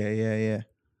correspondence. Yeah.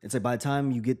 It's like by the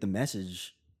time you get the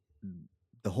message,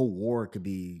 the whole war could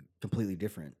be completely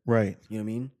different. Right. You know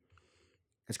what I mean?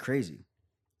 It's crazy.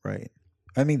 Right.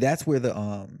 I mean, that's where the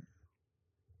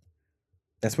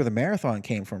marathon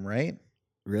came from, right?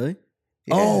 Really?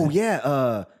 Yeah. Oh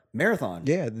yeah. Marathon.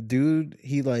 Yeah, the dude,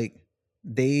 is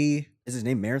his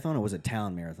name Marathon or was it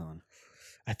Town Marathon?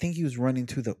 I think he was running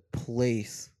to the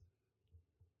place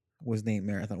was named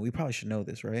Marathon. We probably should know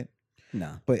this, right? No.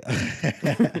 But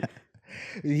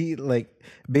he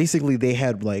basically they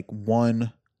had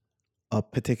won a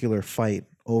particular fight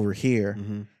over here,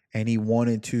 Mm-hmm. and he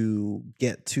wanted to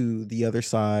get to the other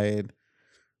side,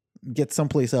 get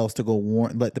someplace else to go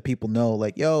let the people know,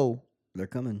 like, yo, They're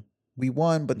coming. we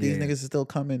won, but these Yeah. niggas are still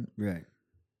coming. Right.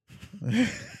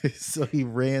 So he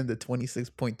ran the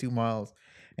 26.2 miles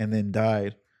and then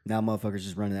died. Now motherfuckers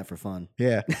just running that for fun.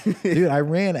 Yeah. Dude, I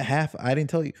ran half. I didn't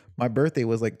tell you. My birthday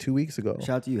was 2 weeks ago. Shout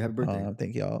out to you. Happy birthday.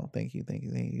 Thank y'all. Thank you.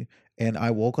 And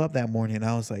I woke up that morning and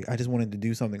I was like, I just wanted to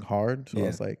do something hard. So I Yeah.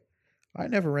 was like, I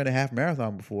never ran a half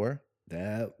marathon before.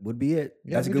 That would be it.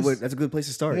 Yeah, That's a we good way. just- That's a good place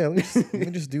to start. Yeah, let me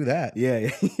just do that.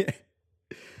 Yeah.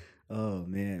 Oh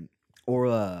man. Or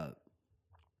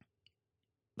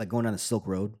like going down the Silk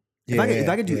Road. If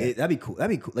I could do yeah. it, that'd be cool.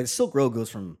 That'd be cool. Like Silk Road goes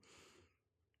from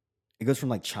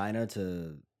like China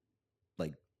to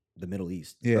the Middle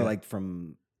East, Yeah. or like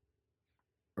from,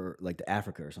 or like to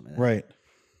Africa or something like that. Right.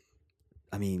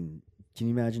 I mean, can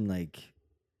you imagine like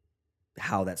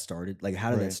how that started? Like,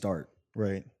 how did that Right. start?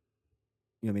 Right.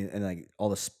 You know what I mean? And like all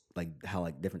the like how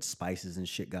like different spices and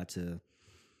shit got to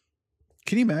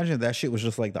Can you imagine if that shit was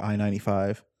just like the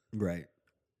I-95? right.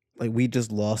 Like we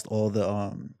just lost all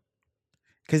the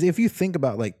because if you think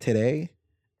about like today,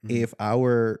 Mhm. if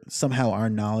somehow our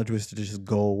knowledge was to just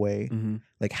go away,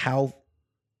 like how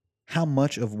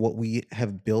much of what we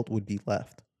have built would be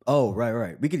left? Oh,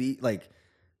 right. We could eat like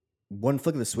one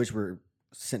flick of the switch. We're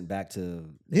sent back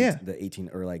to Yeah. the 18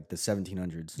 or like the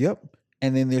 1700s. Yep.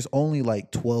 And then there's only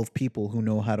like 12 people who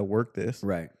know how to work this.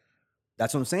 Right.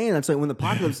 That's what I'm saying. That's like when the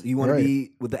apocalypse, you want Right. to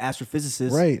be with the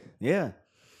astrophysicists. Right. Yeah.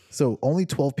 So only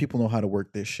 12 people know how to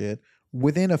work this shit.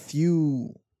 Within a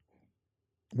few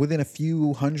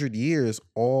hundred years,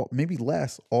 maybe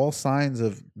less, all signs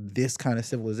of this kind of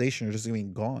civilization are just gonna be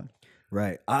gone.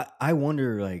 Right. I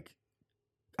wonder, like,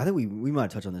 I think we might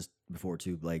have touched on this before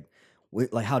too. Like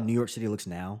how New York City looks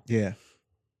now. Yeah.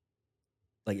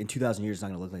 Like in 2,000 years, it's not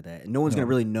gonna look like that, and no one's gonna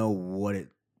really know what it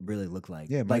really looked like.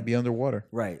 Yeah, it might be underwater.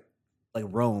 Right. Like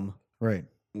Rome. Right.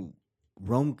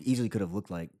 Rome easily could have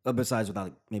looked like, besides without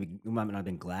like, maybe it might not have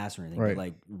been glass or anything, Right. but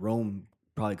like Rome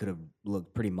probably could have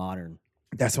looked pretty modern.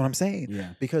 That's what I'm saying.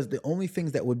 Yeah. Because the only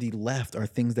things that would be left are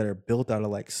things that are built out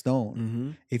of like stone.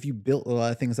 Mm-hmm. If you built a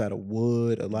lot of things out of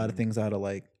wood, a lot of things out of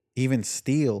like even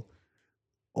steel,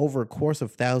 over a course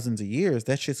of thousands of years,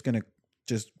 that shit's gonna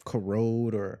just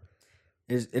corrode or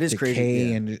It is decay, crazy.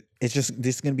 Yeah. and it's just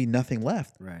there's gonna be nothing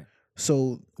left. Right.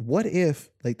 So what if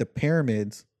like the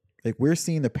pyramids, like we're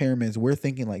seeing the pyramids, we're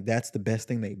thinking like that's the best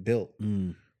thing they built.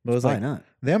 But it's Why like not?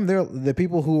 they're the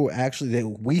people who actually that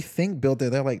we think built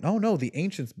it. They're like, oh no, the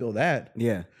ancients built that.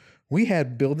 Yeah. We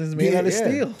had buildings made out of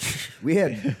steel. we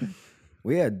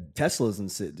had Teslas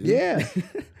and shit, dude. Yeah.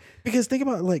 Because think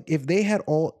about like if they had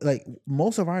all like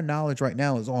most of our knowledge right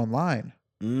now is online.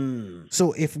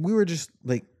 So if we were just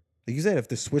like you said, if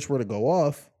the switch were to go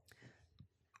off,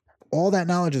 all that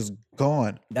knowledge is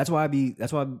gone. That's why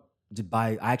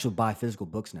I actually buy physical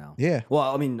books now. Yeah. Well,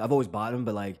 I mean, I've always bought them,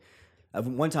 but like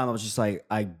one time I was just like,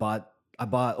 I bought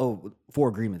 4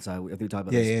 Agreements. I think we talked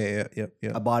about this. Yeah.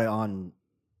 I bought it on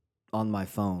my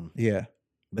phone, Yeah.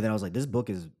 but then I was like, this book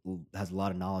has a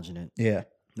lot of knowledge in it. Yeah.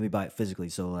 Let me buy it physically.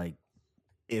 So like,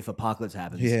 if apocalypse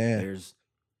happens,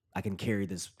 I can carry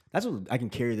this. That's what I can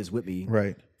carry this with me,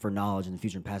 Right. for knowledge in the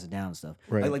future and pass it down and stuff.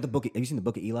 Right. Like the book. Have you seen the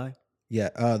Book of Eli? Yeah.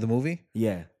 The movie?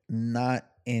 Yeah, Not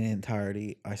in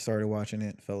entirety. I started watching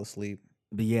it, fell asleep.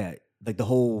 but yeah, like the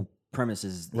whole premise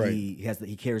is Right.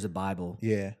 he carries a Bible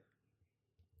Yeah.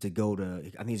 to go to. I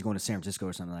think he's going to San Francisco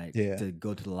or something like. Yeah. To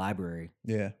go to the library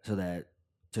Yeah. so that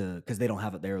because they don't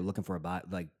have it. They were looking for a Bible.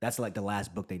 Like that's like the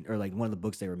last book or like one of the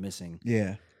books they were missing.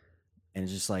 Yeah. And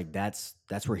it's just like that's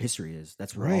where history is.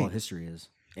 That's where Right. all history is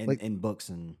in books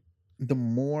and. The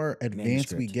more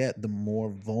advanced we Manuscript. get, the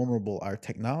more vulnerable our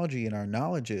technology and our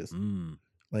knowledge is.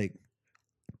 Like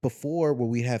before, when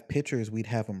we have pictures, we'd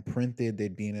have them printed.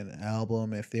 They'd be in an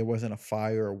album. If there wasn't a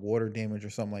fire or water damage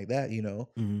or something like that,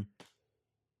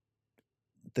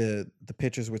 the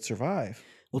pictures would survive.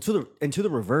 Well, to the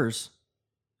reverse,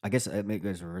 I guess I make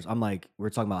this reverse. I'm like we're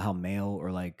talking about how mail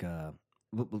or like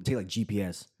we'll take like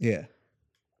GPS. Yeah.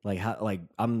 Like how like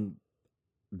I've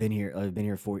been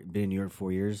in New York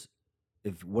 4 years.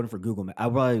 If it wasn't for Google Maps,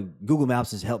 Google Maps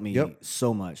has helped me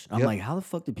so much. I'm like, how the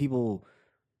fuck do people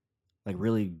like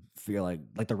really feel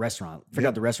like the restaurant? Figure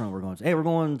out the restaurant we're going to. Hey, we're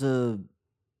going to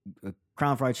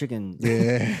Crown Fried Chicken.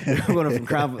 Yeah. We're going from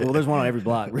Crown. Well, there's one on every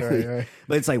block, really. Right.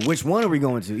 But it's like, which one are we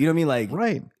going to? You know what I mean? Like,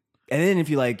 Right. and then if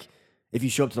you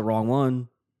show up to the wrong one,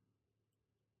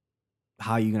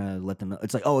 how are you gonna let them know?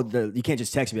 It's like, oh, you can't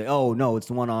just text me like, oh no, it's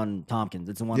the one on Tompkins.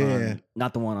 It's the one on,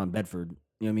 not the one on Bedford. You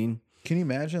know what I mean? Can you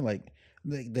imagine like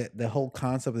the whole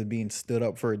concept of being stood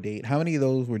up for a date? How many of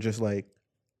those were just like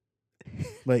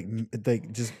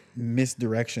just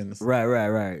misdirections?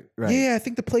 Right. Yeah, I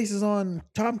think the place is on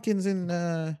Tompkins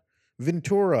in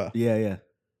Ventura. Yeah.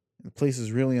 The place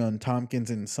is really on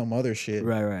Tompkins and some other shit.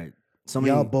 Right.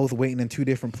 Y'all both waiting in 2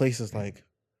 different places. Like,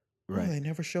 right. They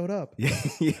never showed up. Yeah.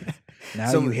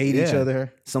 Now you hate each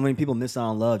other. So many people miss out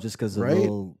on love just because of a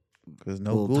little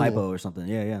typo or something.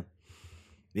 Yeah.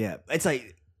 It's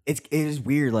like it is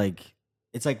weird. Like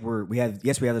it's like we have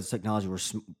this technology.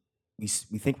 We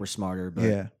think we're smarter,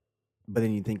 but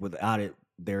then you think without it,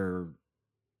 you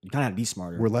kind of have to be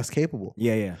smarter. We're less capable.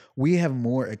 Yeah. We have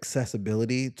more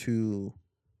accessibility to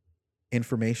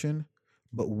information,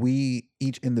 but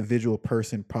each individual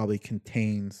person probably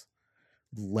contains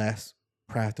less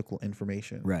practical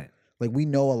information. Right. Like we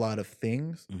know a lot of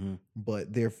things, Mm-hmm.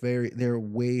 but there are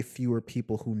way fewer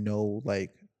people who know,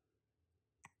 like,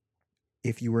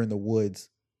 if you were in the woods,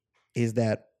 is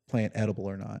that plant edible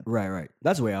or not? Right.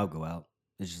 That's the way I'll go out.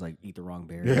 It's just like eat the wrong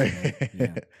berries.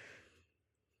 Yeah.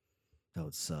 That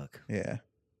would suck. Yeah.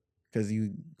 Because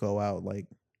you go out like,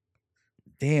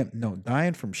 damn, no,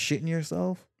 dying from shitting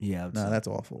yourself? Yeah. Nah, that's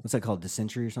awful. What's that called?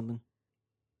 Dysentery or something?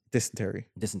 Dysentery.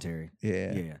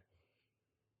 Yeah. Yeah.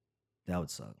 That would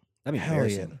suck. That'd be Hell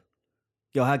embarrassing. yeah.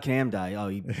 Yo, how'd Cam die? Oh,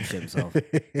 he shit himself.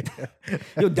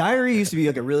 Yo, diarrhea used to be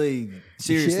like a really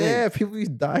serious thing. Yeah, people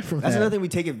used to die from That's that. another thing we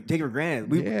take it for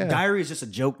granted. Diarrhea is just a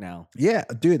joke now. Yeah,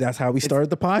 dude, that's how we started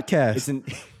the podcast. It's an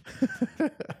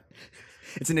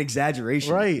it's an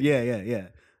exaggeration. Right. Yeah.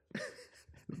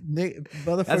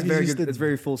 Motherfuckers That's very used good. to, It's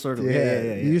very full circle.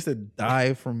 yeah. You used to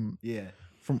die from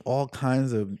all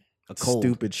kinds of A cold.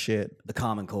 stupid shit. The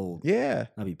common cold. Yeah.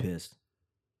 I'd be pissed.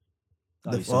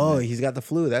 I'd be so mad. He's got the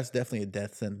flu. That's definitely a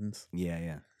death sentence. Yeah.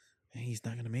 Man, he's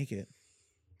not gonna make it.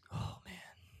 Oh man,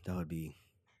 that'd be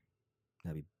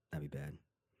bad.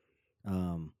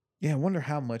 Yeah, I wonder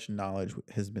how much knowledge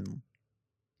has been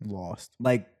lost.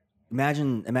 Like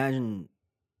imagine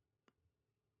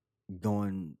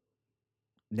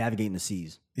navigating the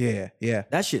seas. Yeah.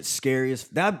 That shit's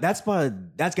scariest. That's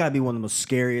gotta be one of the most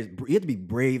scariest. You have to be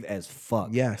brave as fuck.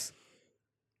 Yes.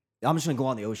 I'm just gonna go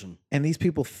on the ocean. And these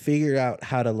people figured out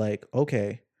how to, like,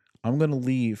 okay, I'm gonna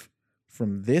leave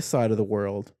from this side of the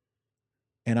world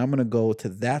and I'm gonna go to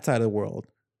that side of the world.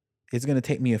 It's gonna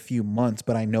take me a few months,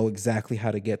 but I know exactly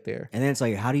how to get there. And then it's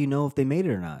like, how do you know if they made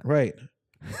it or not? Right.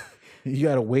 You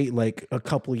gotta wait like a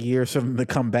couple of years for them to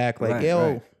come back. Like, Right,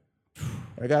 yo, right.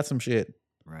 I got some shit.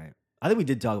 Right. I think we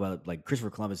did talk about like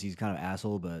Christopher Columbus. He's kind of an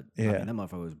asshole, but I Yeah. mean, that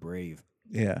motherfucker was brave.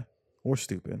 Yeah. Or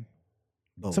stupid.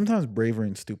 Both. Sometimes braver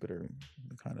and stupid are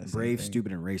kind of Brave,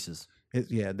 stupid, and racist.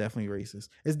 Yeah, definitely racist.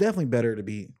 It's definitely better to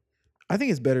be. I think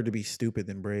it's better to be stupid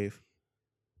than brave.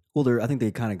 Well, I think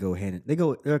they kind of go hand.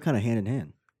 They're kind of hand in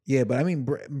hand. Yeah, but I mean,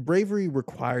 bravery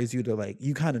requires you to, like,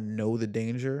 you kind of know the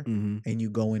danger Mm-hmm. and you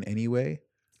go in anyway.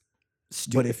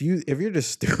 Stupid. But if you're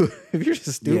just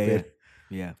stupid,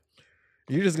 Yeah.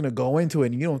 you're just gonna go into it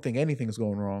and you don't think anything's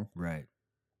going wrong. Right.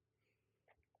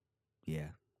 Yeah.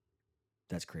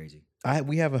 That's crazy.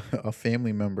 We have a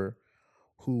family member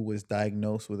who was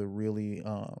diagnosed with a really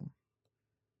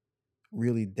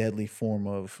really deadly form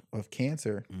of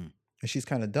cancer, and she's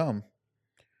kind of dumb,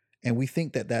 and we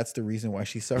think that that's the reason why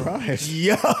she survived.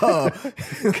 Yo,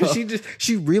 because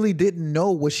she really didn't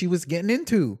know what she was getting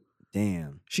into.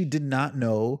 Damn. She did not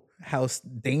know how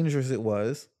dangerous it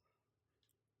was.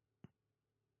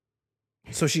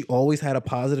 So she always had a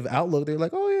positive outlook. They're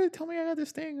like, "Oh yeah, tell me I got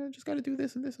this thing. I just got to do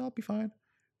this and this. I'll be fine."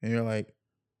 And you're like,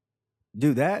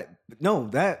 Dude,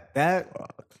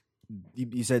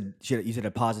 you said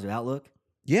a positive outlook.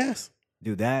 "Yes,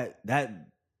 Dude, that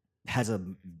has a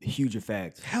huge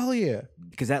effect hell yeah,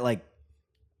 because that like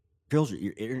fills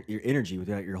your energy with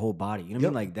your whole body. You know what I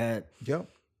mean? Like that. yep,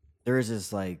 There is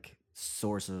this like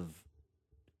source of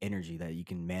energy that you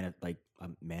can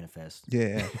manifest.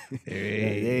 yeah."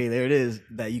 Hey, there it is.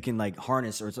 That you can like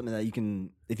harness or something that you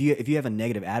can. If you have a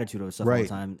negative attitude or stuff all the Right.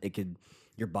 time,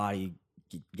 your body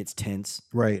gets tense.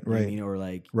 Right, You know what I right, mean? Or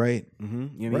like, right, you know what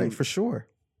I mean? right, for sure.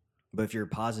 But if you're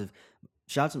positive,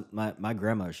 shout out to my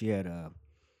grandma. She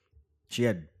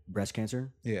had breast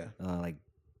cancer. Yeah, Like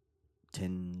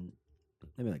 10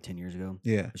 years ago.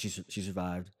 yeah, She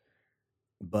survived.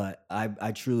 But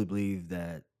I truly believe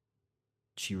that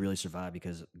she really survived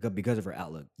because of her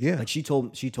outlook. yeah, Like she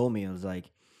told me, it was like,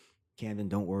 Camden,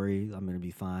 don't worry, I'm gonna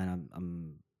be fine.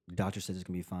 The doctor says it's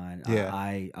gonna be fine. Yeah.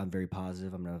 I'm very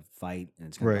positive. I'm gonna fight, and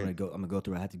it's Right. I'm gonna go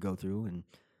through what I have to go through, and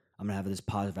I'm gonna have this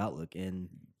positive outlook. And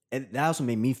that also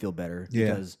made me feel better Yeah.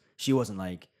 because she wasn't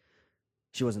like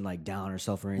down on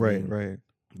herself or anything. right, right.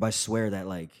 But I swear that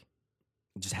like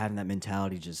just having that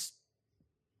mentality just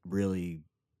really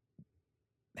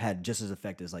had just as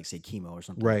effect as like say chemo or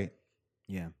something. Right.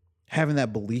 Yeah. Having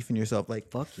that belief in yourself, like,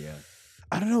 Fuck yeah.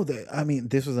 I don't know. I mean,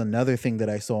 this was another thing that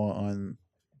I saw on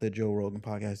the Joe Rogan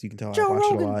podcast. You can tell Joe I watched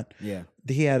Rogan. it a lot. Yeah.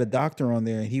 He had a doctor on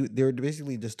there, and they were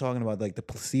basically just talking about like the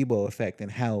placebo effect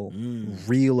and how Mm.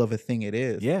 real of a thing it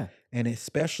is. Yeah. And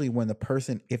especially when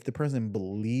if the person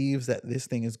believes that this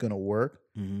thing is going to work,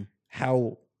 Mm-hmm.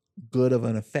 how good of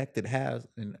an effect it has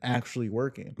in actually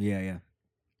working. Yeah. Yeah.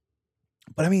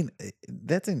 But I mean,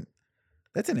 that's in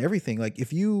everything. Like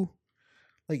if you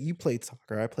played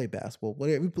soccer, I play basketball,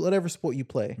 whatever sport you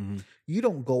play, Mhm. you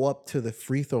don't go up to the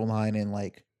free throw line and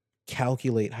like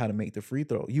calculate how to make the free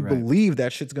throw. You Right. believe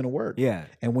that shit's gonna work. Yeah.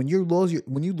 And when you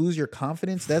lose your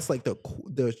confidence, that's like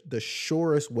the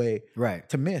surest way Right.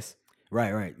 to miss.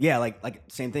 Right. Yeah, like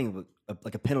same thing with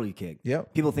like a penalty kick.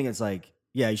 Yep. People think it's like,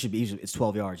 yeah, you should be easily, it's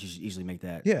 12 yards. You should easily make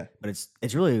that. Yeah. But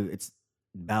it's really it's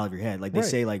battle of your head. Like they Right.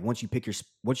 say, like once you pick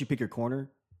your corner,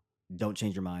 don't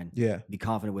change your mind. Yeah. Be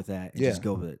confident with that and Yeah. just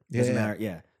go with it. Yeah, Doesn't yeah. matter.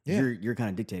 Yeah. Yeah. You're kind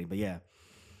of dictating, but yeah.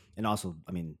 And also,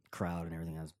 I mean, crowd and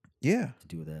everything has Yeah. to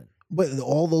do with that. But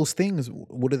all those things,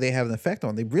 what do they have an effect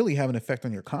on? They really have an effect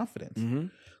on your confidence. Mm-hmm.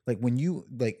 Like when you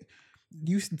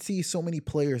see so many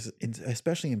players,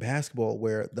 especially in basketball,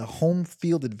 where the home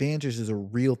field advantage is a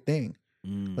real thing.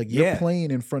 Like you're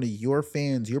playing in front of your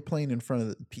fans, you're playing in front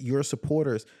of your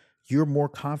supporters. You're more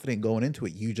confident going into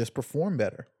it. You just perform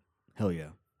better. Hell yeah.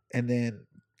 And then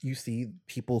you see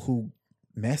people who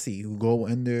Messi who go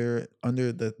under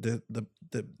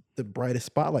the brightest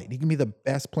spotlight. He can be the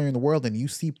best player in the world, and you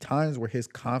see times where his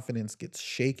confidence gets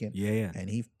shaken. Yeah. And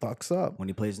he fucks up When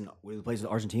he plays with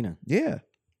Argentina. Yeah.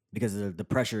 Because the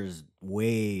pressure is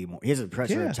way more. He has a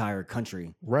pressure Yeah. entire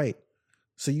country. Right.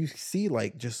 So you see,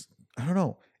 like, just I don't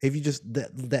know, if you just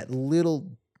that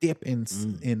little dip in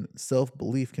self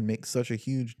belief can make such a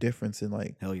huge difference in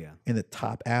like Hell yeah. in the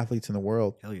top athletes in the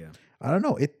world. Hell yeah. I don't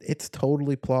know. It's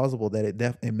totally plausible that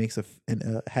it makes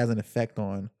has an effect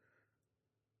on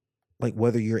like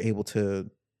whether you're able to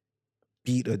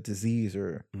beat a disease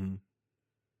or.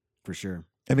 For sure.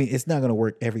 I mean, it's not going to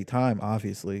work every time,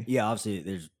 obviously. Yeah, obviously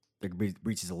there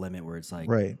reaches a limit where it's like,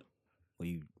 Right. Well,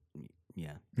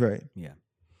 yeah, Right. yeah.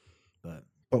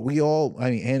 But we all, I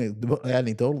mean,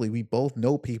 anecdotally, we both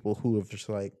know people who have just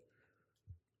like,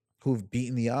 who've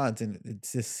beaten the odds, and it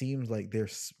just seems like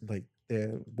there's like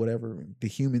whatever the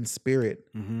human spirit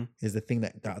is the thing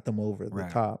that got them over the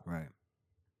top. Right.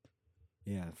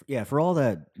 Yeah. For all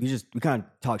that, we kind of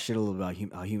talk shit a little about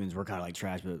how humans we're kind of like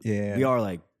trash, but Yeah. we are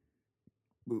like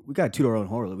we got to toot our own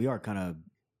horn. We are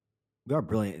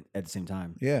brilliant at the same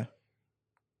time, Yeah.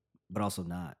 but also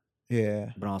not.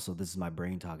 Yeah. But also, this is my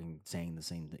brain talking, saying the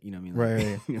same thing. You know what I mean?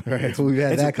 Right. You know, Right. We've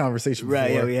had that conversation before.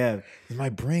 Right. Yeah, we have. Is my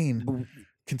brain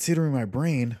considering my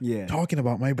brain? Yeah. Talking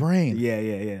about my brain.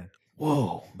 Yeah.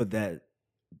 Whoa. But that,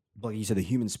 like you said, the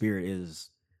human spirit is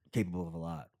capable of a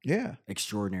lot. Yeah.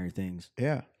 Extraordinary things.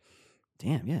 Yeah.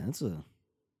 Damn. Yeah. That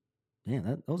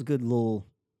was a good little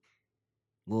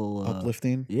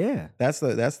Uplifting. Yeah. That's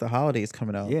the holidays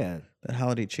coming out. Yeah. That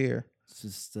holiday cheer. It's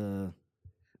just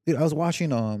Dude, I was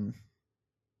watching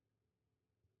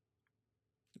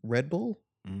Red Bull,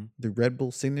 the Red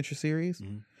Bull Signature Series,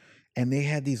 and they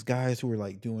had these guys who were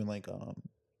like doing like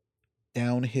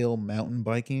downhill mountain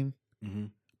biking,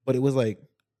 but it was like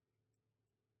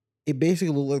it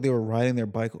basically looked like they were riding their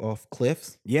bike off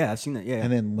cliffs. Yeah, I've seen that. Yeah,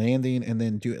 and then landing and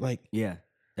then do it like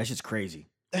that's just crazy.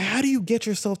 How do you get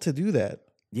yourself to do that?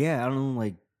 Yeah, I don't know.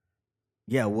 Like,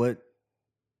 what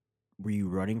were you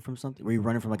running from something? Were you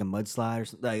running from like a mudslide or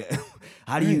something? Like,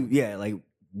 how do you? Yeah, like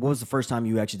what was the first time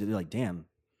you actually did? Like, damn,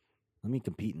 let me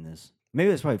compete in this. Maybe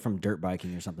that's probably from dirt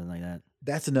biking or something like that.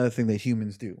 That's another thing that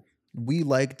humans do. We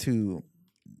like to.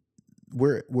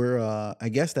 We're I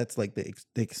guess that's like the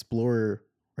explorer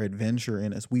or adventure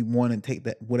in us. We want to take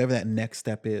that whatever that next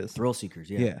step is. Thrill seekers.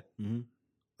 Yeah. Yeah.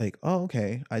 Like, oh,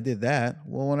 okay, I did that.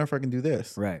 Well, I wonder if I can do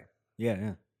this. Right.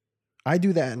 Yeah. I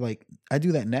do that. Like, I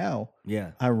do that now.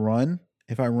 Yeah. I run.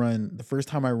 If I run, the first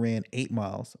time I ran 8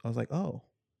 miles, I was like, oh,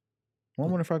 well, I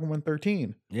wonder if I can run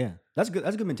 13. Yeah. That's good.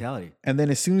 That's a good mentality. And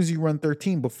then as soon as you run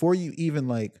 13, before you even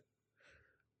like,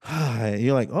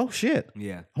 you're like, oh shit.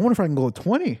 Yeah. I wonder if I can go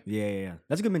 20. Yeah.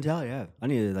 That's a good mentality. Yeah. I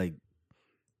need to like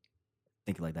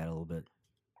think like that a little bit.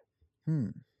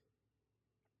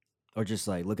 Or just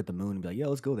like look at the moon and be like, yeah,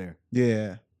 let's go there. Yeah.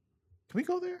 Can we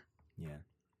go there? Yeah.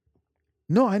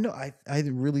 No, I know. I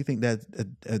really think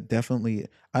that definitely.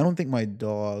 I don't think my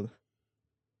dog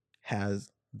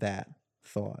has that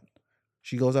thought.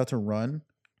 She goes out to run.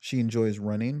 She enjoys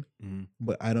running,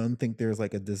 but I don't think there's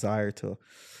like a desire to.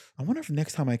 I wonder if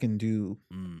next time I can do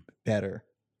better.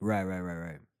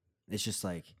 Right. It's just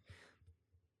like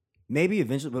maybe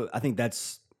eventually, but I think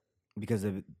that's because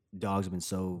the dogs have been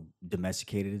so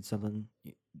domesticated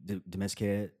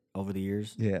over the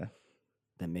years. Yeah.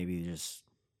 That maybe just,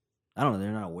 I don't know,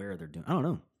 they're not aware they're doing. I don't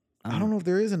know. I don't know if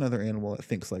there is another animal that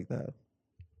thinks like that.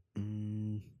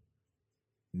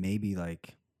 Maybe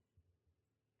like,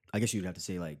 I guess you'd have to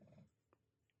say like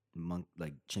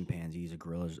like chimpanzees or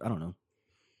gorillas. I don't know.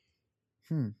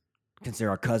 Consider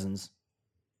our cousins.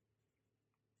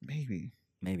 Maybe.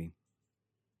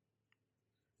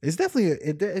 It's definitely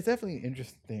it's definitely an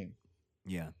interesting thing.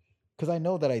 Yeah. Because I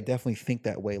know that I definitely think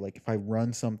that way. Like if I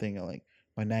run something, like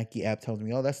my Nike app tells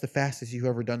me, "Oh, that's the fastest you've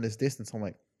ever done this distance." I'm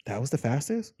like, "That was the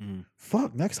fastest?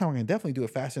 Fuck! Next time I can definitely do it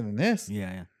faster than this."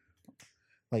 Yeah.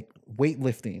 Like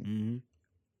weightlifting.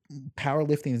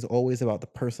 powerlifting is always about the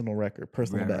personal record,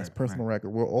 personal Right, best, right, personal record.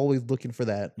 We're always looking for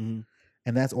that. Mhm.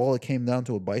 And that's all it came down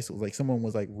to with bicycles. Like someone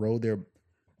was like rode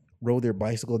their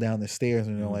bicycle down the stairs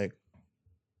and they're Mhm. like,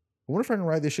 I wonder if I can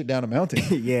ride this shit down a mountain.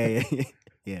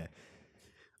 Yeah.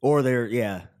 Or maybe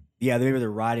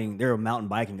they're mountain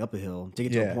biking up a hill to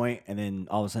get to Yeah. a point, and then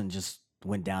all of a sudden just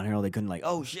went downhill. They couldn't like,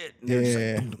 oh shit, and they're Yeah, just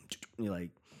yeah, like, and you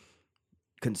like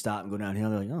couldn't stop and go downhill.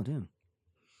 They're like, oh damn.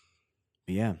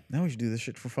 But yeah, Now we should do this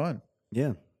shit for fun.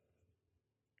 yeah,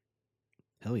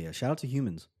 hell yeah! Shout out to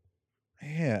humans.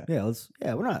 Yeah.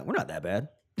 Yeah, we're not that bad.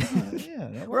 Yeah.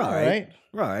 No, We're all right.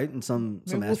 We're all right in some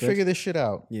Maybe we'll aspects. figure this shit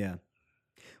out. Yeah.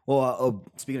 Well,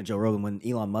 speaking of Joe Rogan, when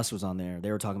Elon Musk was on there,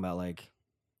 they were talking about like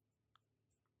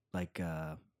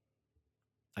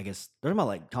I guess they're talking about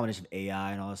like combination of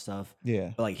AI and all this stuff,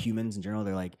 Yeah. but like humans in general,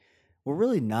 they're like, we're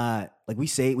really not like we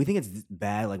think it's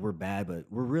bad, like we're bad, but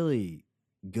we're really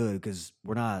good because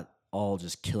we're not all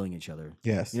just killing each other.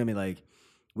 Yes. You know what I mean? Like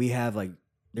we have like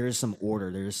there is some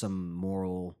order, there is some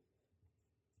moral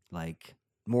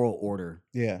order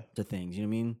Yeah. to things. You know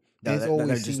what I mean? It always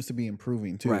that seems just, to be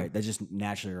improving too. right. That just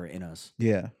naturally are in us.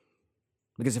 Yeah.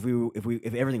 Because if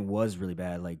everything was really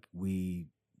bad, like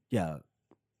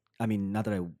I mean, not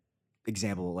that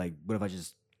example, like what if I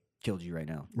just killed you right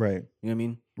now? Right. You know what I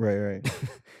mean? Right.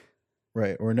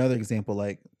 Right. Or another example,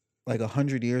 like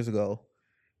 100 years ago,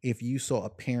 if you saw a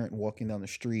parent walking down the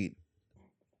street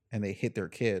and they hit their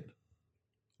kid,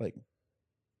 like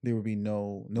there would be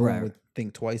no Right. one would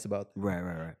think twice about it.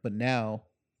 Right. But now,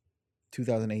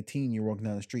 2018, you're walking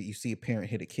down the street, you see a parent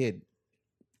hit a kid.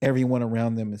 Everyone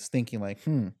around them is thinking like,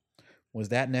 was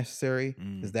that necessary?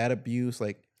 Is that abuse?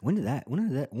 Like, when did that?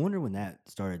 I wonder when that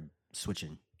started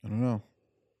switching. I don't know.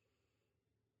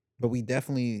 But we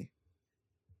definitely.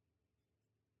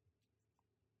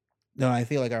 No, I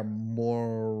feel like our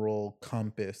moral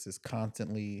compass is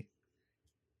constantly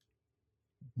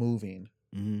moving.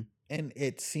 Mm-hmm. And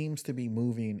it seems to be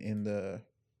moving in the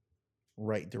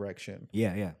right direction.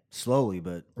 Yeah. Slowly,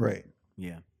 but Right.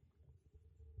 yeah.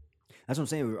 That's what I'm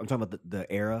saying. I'm talking about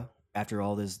the era after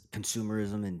all this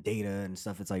consumerism and data and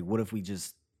stuff. It's like, what if we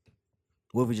just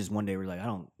one day we're like,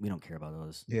 we don't care about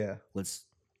those. Yeah. Let's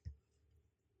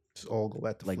just all go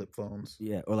back to like, flip phones.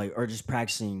 Yeah, or just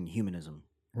practicing humanism.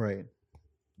 Right.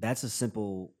 That's a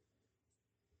simple,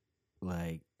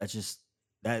 like that's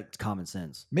common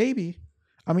sense. Maybe.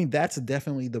 I mean, that's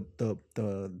definitely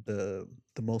the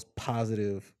most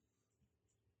positive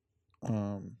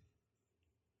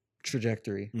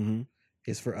trajectory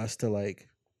is for us to like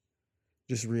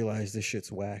just realize this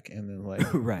shit's whack and then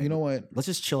like right. You know what? Let's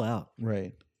just chill out.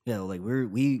 Right. Yeah, like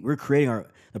we're creating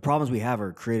the problems we have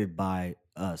are created by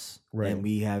us. Right. And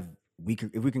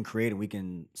if we can create it, we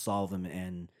can solve them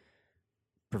and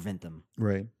prevent them.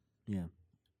 Right. Yeah.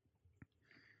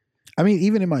 I mean,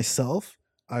 even in myself,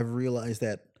 I've realized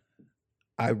that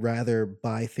I'd rather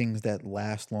buy things that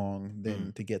last long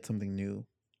than to get something new.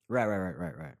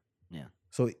 Right. Yeah.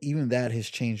 So even that has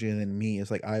changed in me.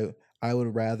 It's like I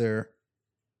would rather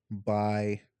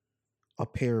buy a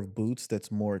pair of boots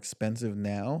that's more expensive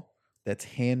now, that's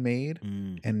handmade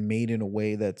and made in a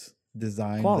way that's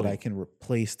designed quality. That I can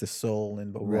replace the sole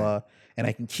and blah, blah, and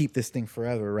I can keep this thing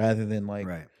forever rather than like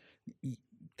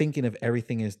thinking of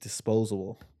everything as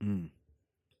disposable.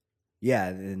 Yeah,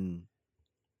 and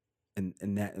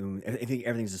that I think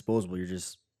everything's disposable. You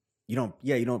don't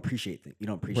appreciate things. You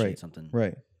don't appreciate something.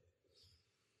 Right.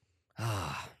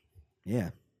 Yeah.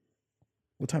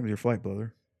 What time is your flight,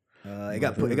 brother? It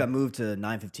got moved to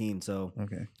 9:15, so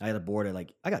okay. I had to board it.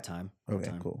 Like I got time.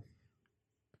 Okay, cool.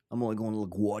 I'm only going to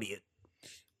LaGuardia.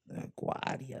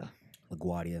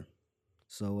 LaGuardia.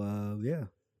 So yeah,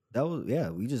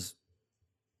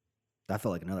 that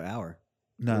felt like another hour.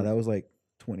 No, that was like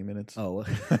 20 minutes. Oh,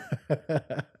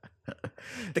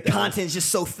 the content is just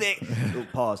so thick.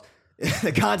 Pause.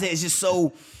 The content is just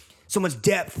so much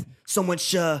depth, so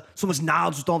much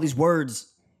knowledge with all these words.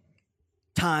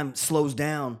 Time slows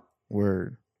down.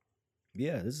 Word.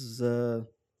 Yeah, this is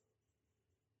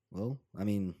well, I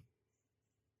mean,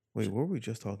 wait, what were we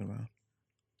just talking about?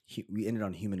 We ended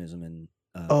on humanism and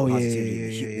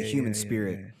positivity, the human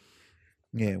spirit.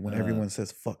 Yeah, when everyone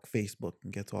says "fuck Facebook"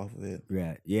 and gets off of it.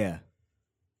 Right. Yeah.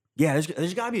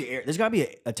 There's gotta be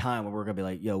a time where we're gonna be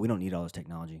like, yo, we don't need all this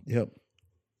technology. Yep.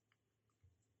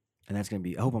 And that's gonna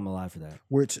be. I hope I'm alive for that.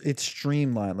 Where it's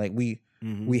streamlined. Like we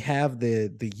have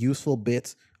the useful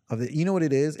bits of it. You know what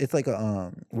it is? It's like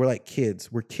we're like kids.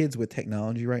 We're kids with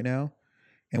technology right now,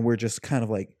 and we're just kind of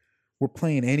like we're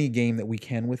playing any game that we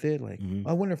can with it. Like,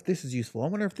 I wonder if this is useful. I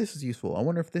wonder if this is useful. I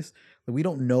wonder if this. Like, we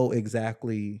don't know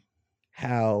exactly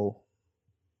how.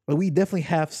 But we definitely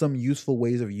have some useful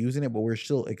ways of using it, but we're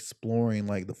still exploring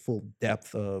like the full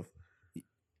depth of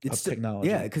Still, technology.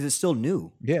 yeah, because it's still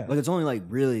new. Yeah. Like it's only like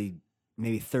really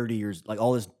maybe 30 years. Like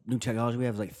all this new technology we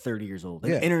have is like 30 years old.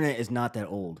 Like Yeah. the internet is not that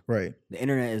old. Right. The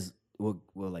internet is well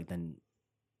like then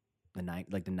the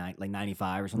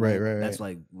 95 or something. Right, like, right, That's right.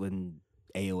 like when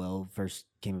AOL first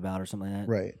came about or something like that.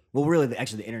 Right. Well, really,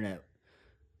 actually, the internet.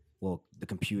 Well, the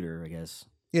computer, I guess.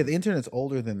 Yeah, the internet's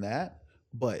older than that,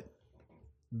 but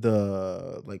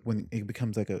the like when it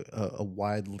becomes like a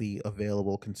widely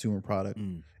available consumer product,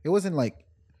 it wasn't like,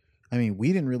 I mean,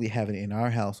 we didn't really have it in our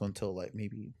house until like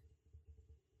maybe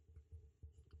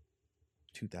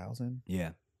 2000.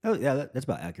 Yeah. Oh, yeah. That's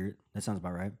about accurate. That sounds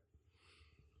about right.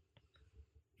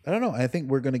 I don't know. I think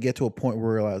we're gonna get to a point where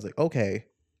we realize like, okay,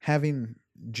 having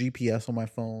GPS on my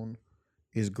phone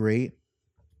is great.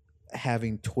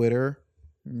 Having Twitter,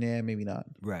 nah, maybe not.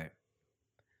 Right.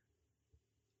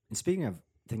 And speaking of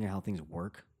thinking how things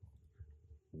work,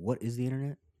 what is the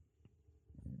internet?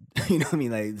 You know what I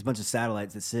mean? Like, there's a bunch of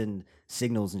satellites that send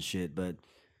signals and shit, but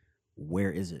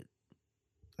where is it?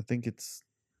 I think it's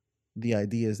the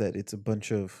idea is that it's a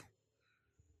bunch of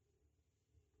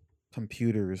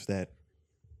computers that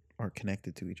are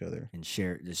connected to each other And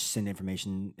just send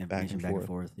information back and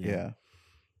forth. Yeah.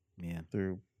 Yeah.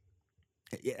 Through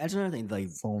Yeah, that's another thing. Like,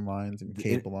 phone lines and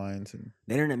cable lines and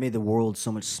the internet made the world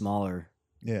so much smaller.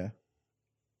 yeah.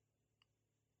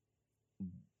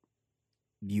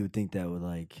 You would think that would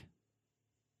like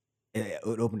it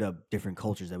would open up different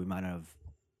cultures that we might not have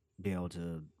been able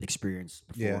to experience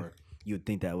before. Yeah. You would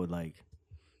think that would like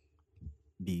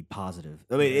be positive.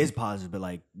 I mean, it is positive, but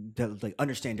like to like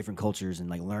understand different cultures and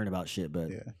like learn about shit. But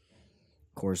Yeah.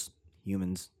 of course,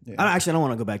 humans. Yeah. I don't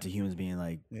want to go back to humans being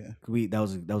like Yeah. that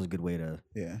was a good way to.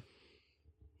 Yeah.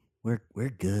 We're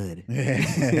good.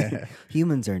 Yeah.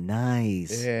 Humans are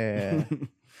nice. Yeah.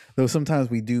 Though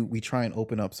sometimes we try and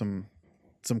open up some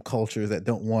cultures that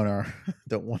don't want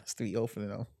us to be open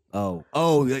enough. Oh,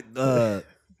 you're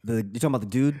talking about the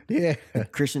dude? Yeah.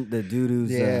 The dude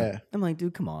who's Yeah. I'm like,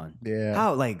 dude, come on. Yeah.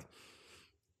 How like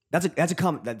that's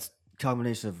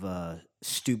combination of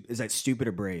is that stupid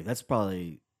or brave? That's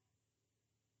probably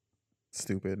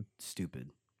Stupid.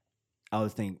 I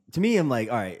would think to me, I'm like,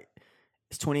 all right,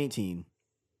 it's 2018.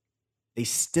 They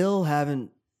still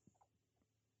haven't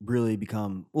really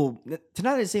become to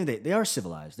not say they are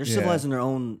civilized. They're civilized in their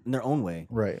own way.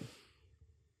 Right.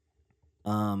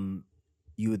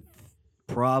 You would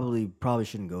probably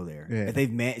shouldn't go there. Yeah. If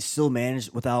they've still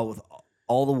managed with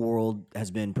all the world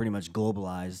has been pretty much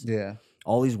globalized. Yeah.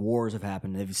 All these wars have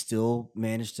happened. They've still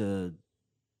managed to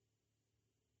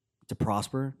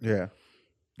prosper. Yeah.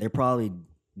 They're probably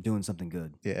doing something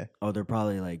good. Yeah. Oh, they're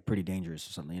probably like pretty dangerous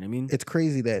or something. You know what I mean? It's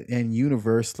crazy that, and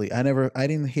universally, I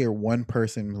didn't hear one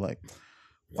person like,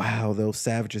 wow, those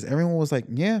savages. Everyone was like,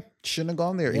 yeah, shouldn't have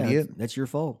gone there, Yeah, idiot. that's your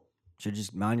fault. Should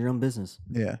just mind your own business.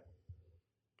 Yeah.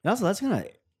 And also, that's kind of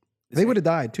They would have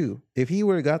died too. If he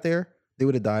would have got there, they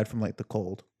would have died from like the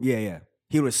cold. Yeah.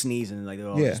 He would have sneezed and like they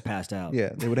would all just passed out. Yeah.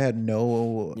 They would have had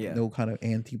no Yeah. no kind of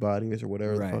antibodies or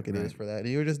whatever the Right, fuck it is right. for that. And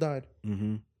he would have just died.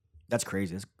 Mm-hmm. That's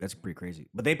crazy. That's pretty crazy.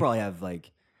 But they probably have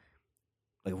like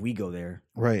if we go there,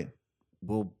 Right.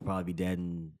 we'll probably be dead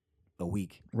in a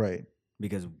week Right.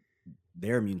 because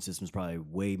their immune system is probably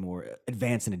way more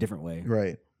advanced in a different way.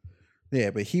 Right.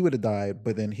 Yeah, but he would have died,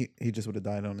 but then he just would have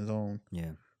died on his own.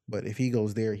 Yeah. But if he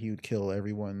goes there, he would kill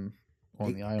everyone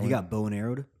on the island. He got bow and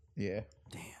arrowed? Yeah.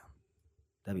 Damn.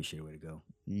 That'd be a shitty way to go.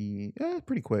 Yeah,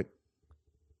 pretty quick.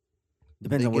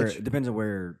 Depends They on get where you. depends on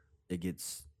where it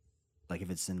gets like if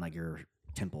it's in like your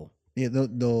temple. Yeah,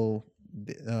 they'll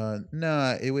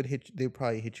nah, it would hit. They'd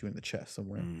probably hit you in the chest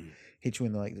somewhere. Hit you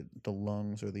in like the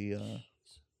lungs or the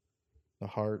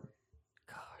heart.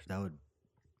 Gosh, that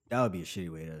would be a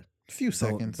shitty way to A few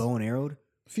seconds. bow and arrowed.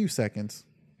 A few seconds.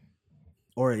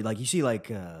 Or like you see like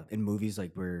in movies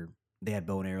like where they had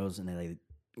bow and arrows and they like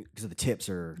because the tips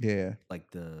are Yeah. like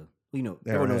everyone knows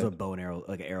Arrowhead. what a bow and arrow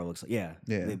like an arrow looks like. Yeah.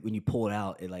 Yeah. When you pull it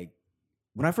out, it like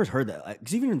when I first heard that,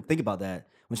 because even think about that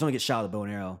when someone gets shot with a bow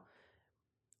and arrow,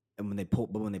 and when they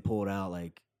pull it out,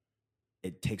 like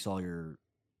it takes all the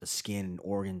skin and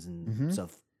organs and Mhm.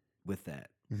 stuff with that.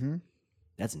 Mm-hmm.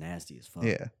 That's nasty as fuck.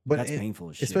 Yeah, but that's painful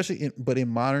as shit. especially in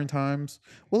modern times.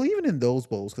 Well, even in those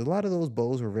bows, because a lot of those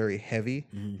bows were very heavy.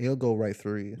 Mhm. They'll go right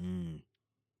through you. Mm.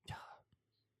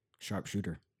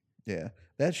 Sharpshooter. Yeah,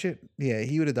 that shit. Yeah,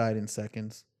 he would have died in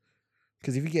seconds.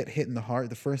 Because if you get hit in the heart,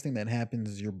 the first thing that happens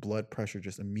is your blood pressure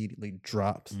just immediately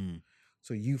drops. Mm.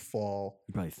 So you fall.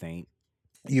 You probably faint.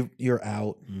 You're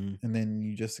out, Mm. and then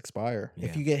you just expire. Yeah.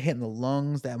 If you get hit in the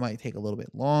lungs, that might take a little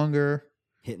bit longer.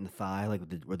 hitting the thigh, like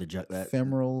where the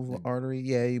femoral artery.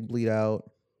 Yeah, you bleed out.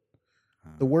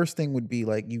 The worst thing would be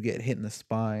like you get hit in the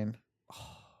spine.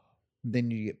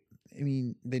 Then you get. I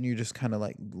mean, then you're just kind of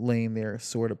like laying there,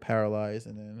 sort of paralyzed,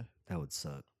 and then that would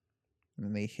suck. And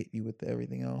then they hit you with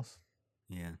everything else.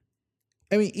 Yeah.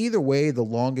 I mean, either way, the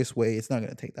longest way, it's not going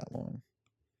to take that long.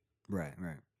 Right.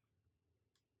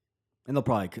 And they'll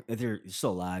probably, if they're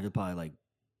still alive, they'll probably like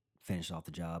finish off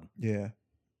the job. Yeah.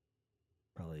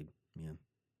 Probably, yeah.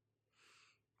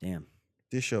 Damn.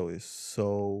 This show is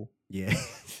so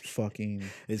fucking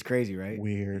it's crazy, right?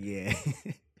 Weird. Yeah.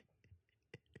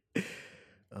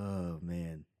 Oh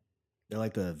man. They're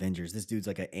like the Avengers. This dude's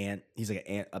like an ant. He's like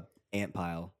an ant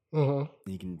pile. And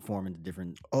he can form into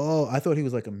different. Oh, I thought he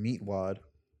was like a meat wad.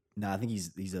 No, I think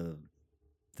he's a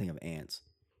thing of ants.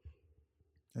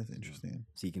 That's interesting.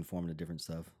 So he can form into different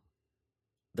stuff.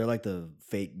 They're like the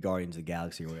fake Guardians of the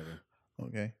Galaxy or whatever.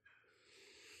 Okay.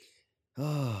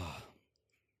 Oh.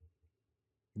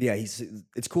 Yeah,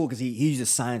 it's cool because he uses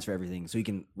science for everything. So he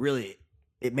can really,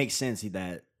 it makes sense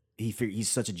that he's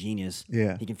such a genius.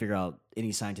 Yeah. He can figure out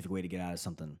any scientific way to get out of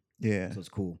something. Yeah. So it's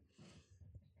cool.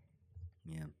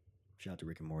 Yeah. Shout out to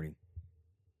Rick and Morty.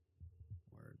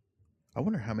 Word. I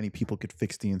wonder how many people could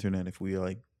fix the internet if we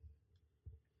like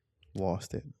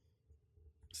lost it.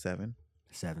 7.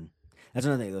 That's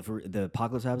another thing. If the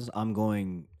apocalypse happens, I'm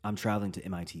traveling to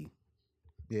MIT.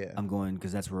 Yeah. I'm going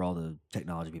because that's where all the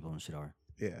technology people and shit are.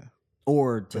 Yeah.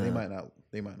 Or to but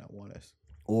they might not want us.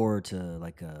 Or to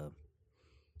like a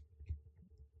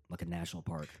national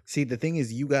park. See, the thing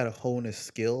is, you got to hone a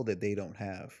skill that they don't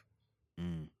have.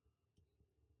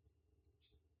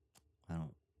 I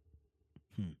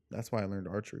don't. That's why I learned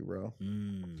archery, bro.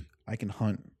 I can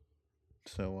hunt.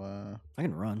 So I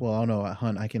can run. Well, I don't know. I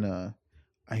hunt. I can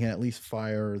at least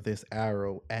fire this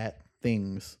arrow at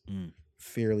things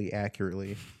fairly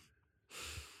accurately.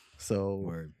 So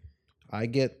Word. I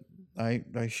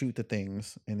shoot the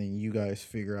things, and then you guys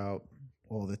figure out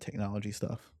all the technology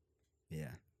stuff.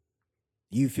 Yeah.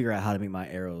 You figure out how to make my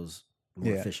arrows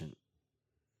more efficient.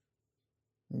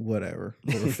 Whatever.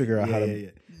 We'll figure out how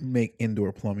to make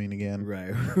indoor plumbing again.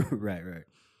 Right. Right.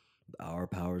 Our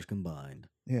powers combined.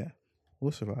 Yeah.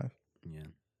 We'll survive. Yeah.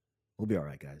 We'll be all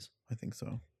right, guys. I think so.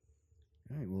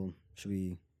 All right. Well, should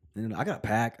we? I got to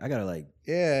pack. I got to like.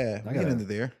 Yeah. I get into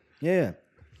there. Yeah.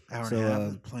 Hour and a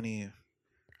half. Plenty.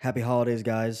 Happy holidays,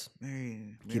 guys.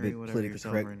 Keep it politically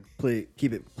correct.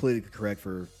 Keep it politically correct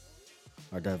for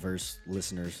our diverse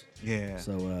listeners. Yeah.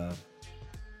 So,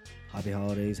 happy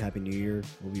holidays, happy New Year.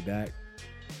 We'll be back.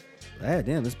 Yeah,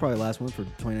 damn, this is probably the last one for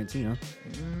 2019, huh?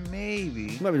 Maybe.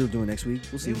 We might be doing next week.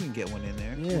 We'll see. Maybe we can get one in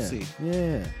there. Yeah. We'll see.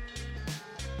 Yeah.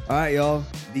 All right, y'all.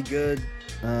 Be good.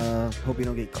 Hope you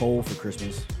don't get cold for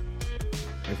Christmas.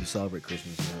 Or if you celebrate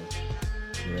Christmas,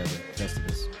 whatever.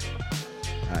 Festivus.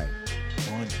 All right.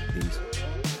 Fun. Peace.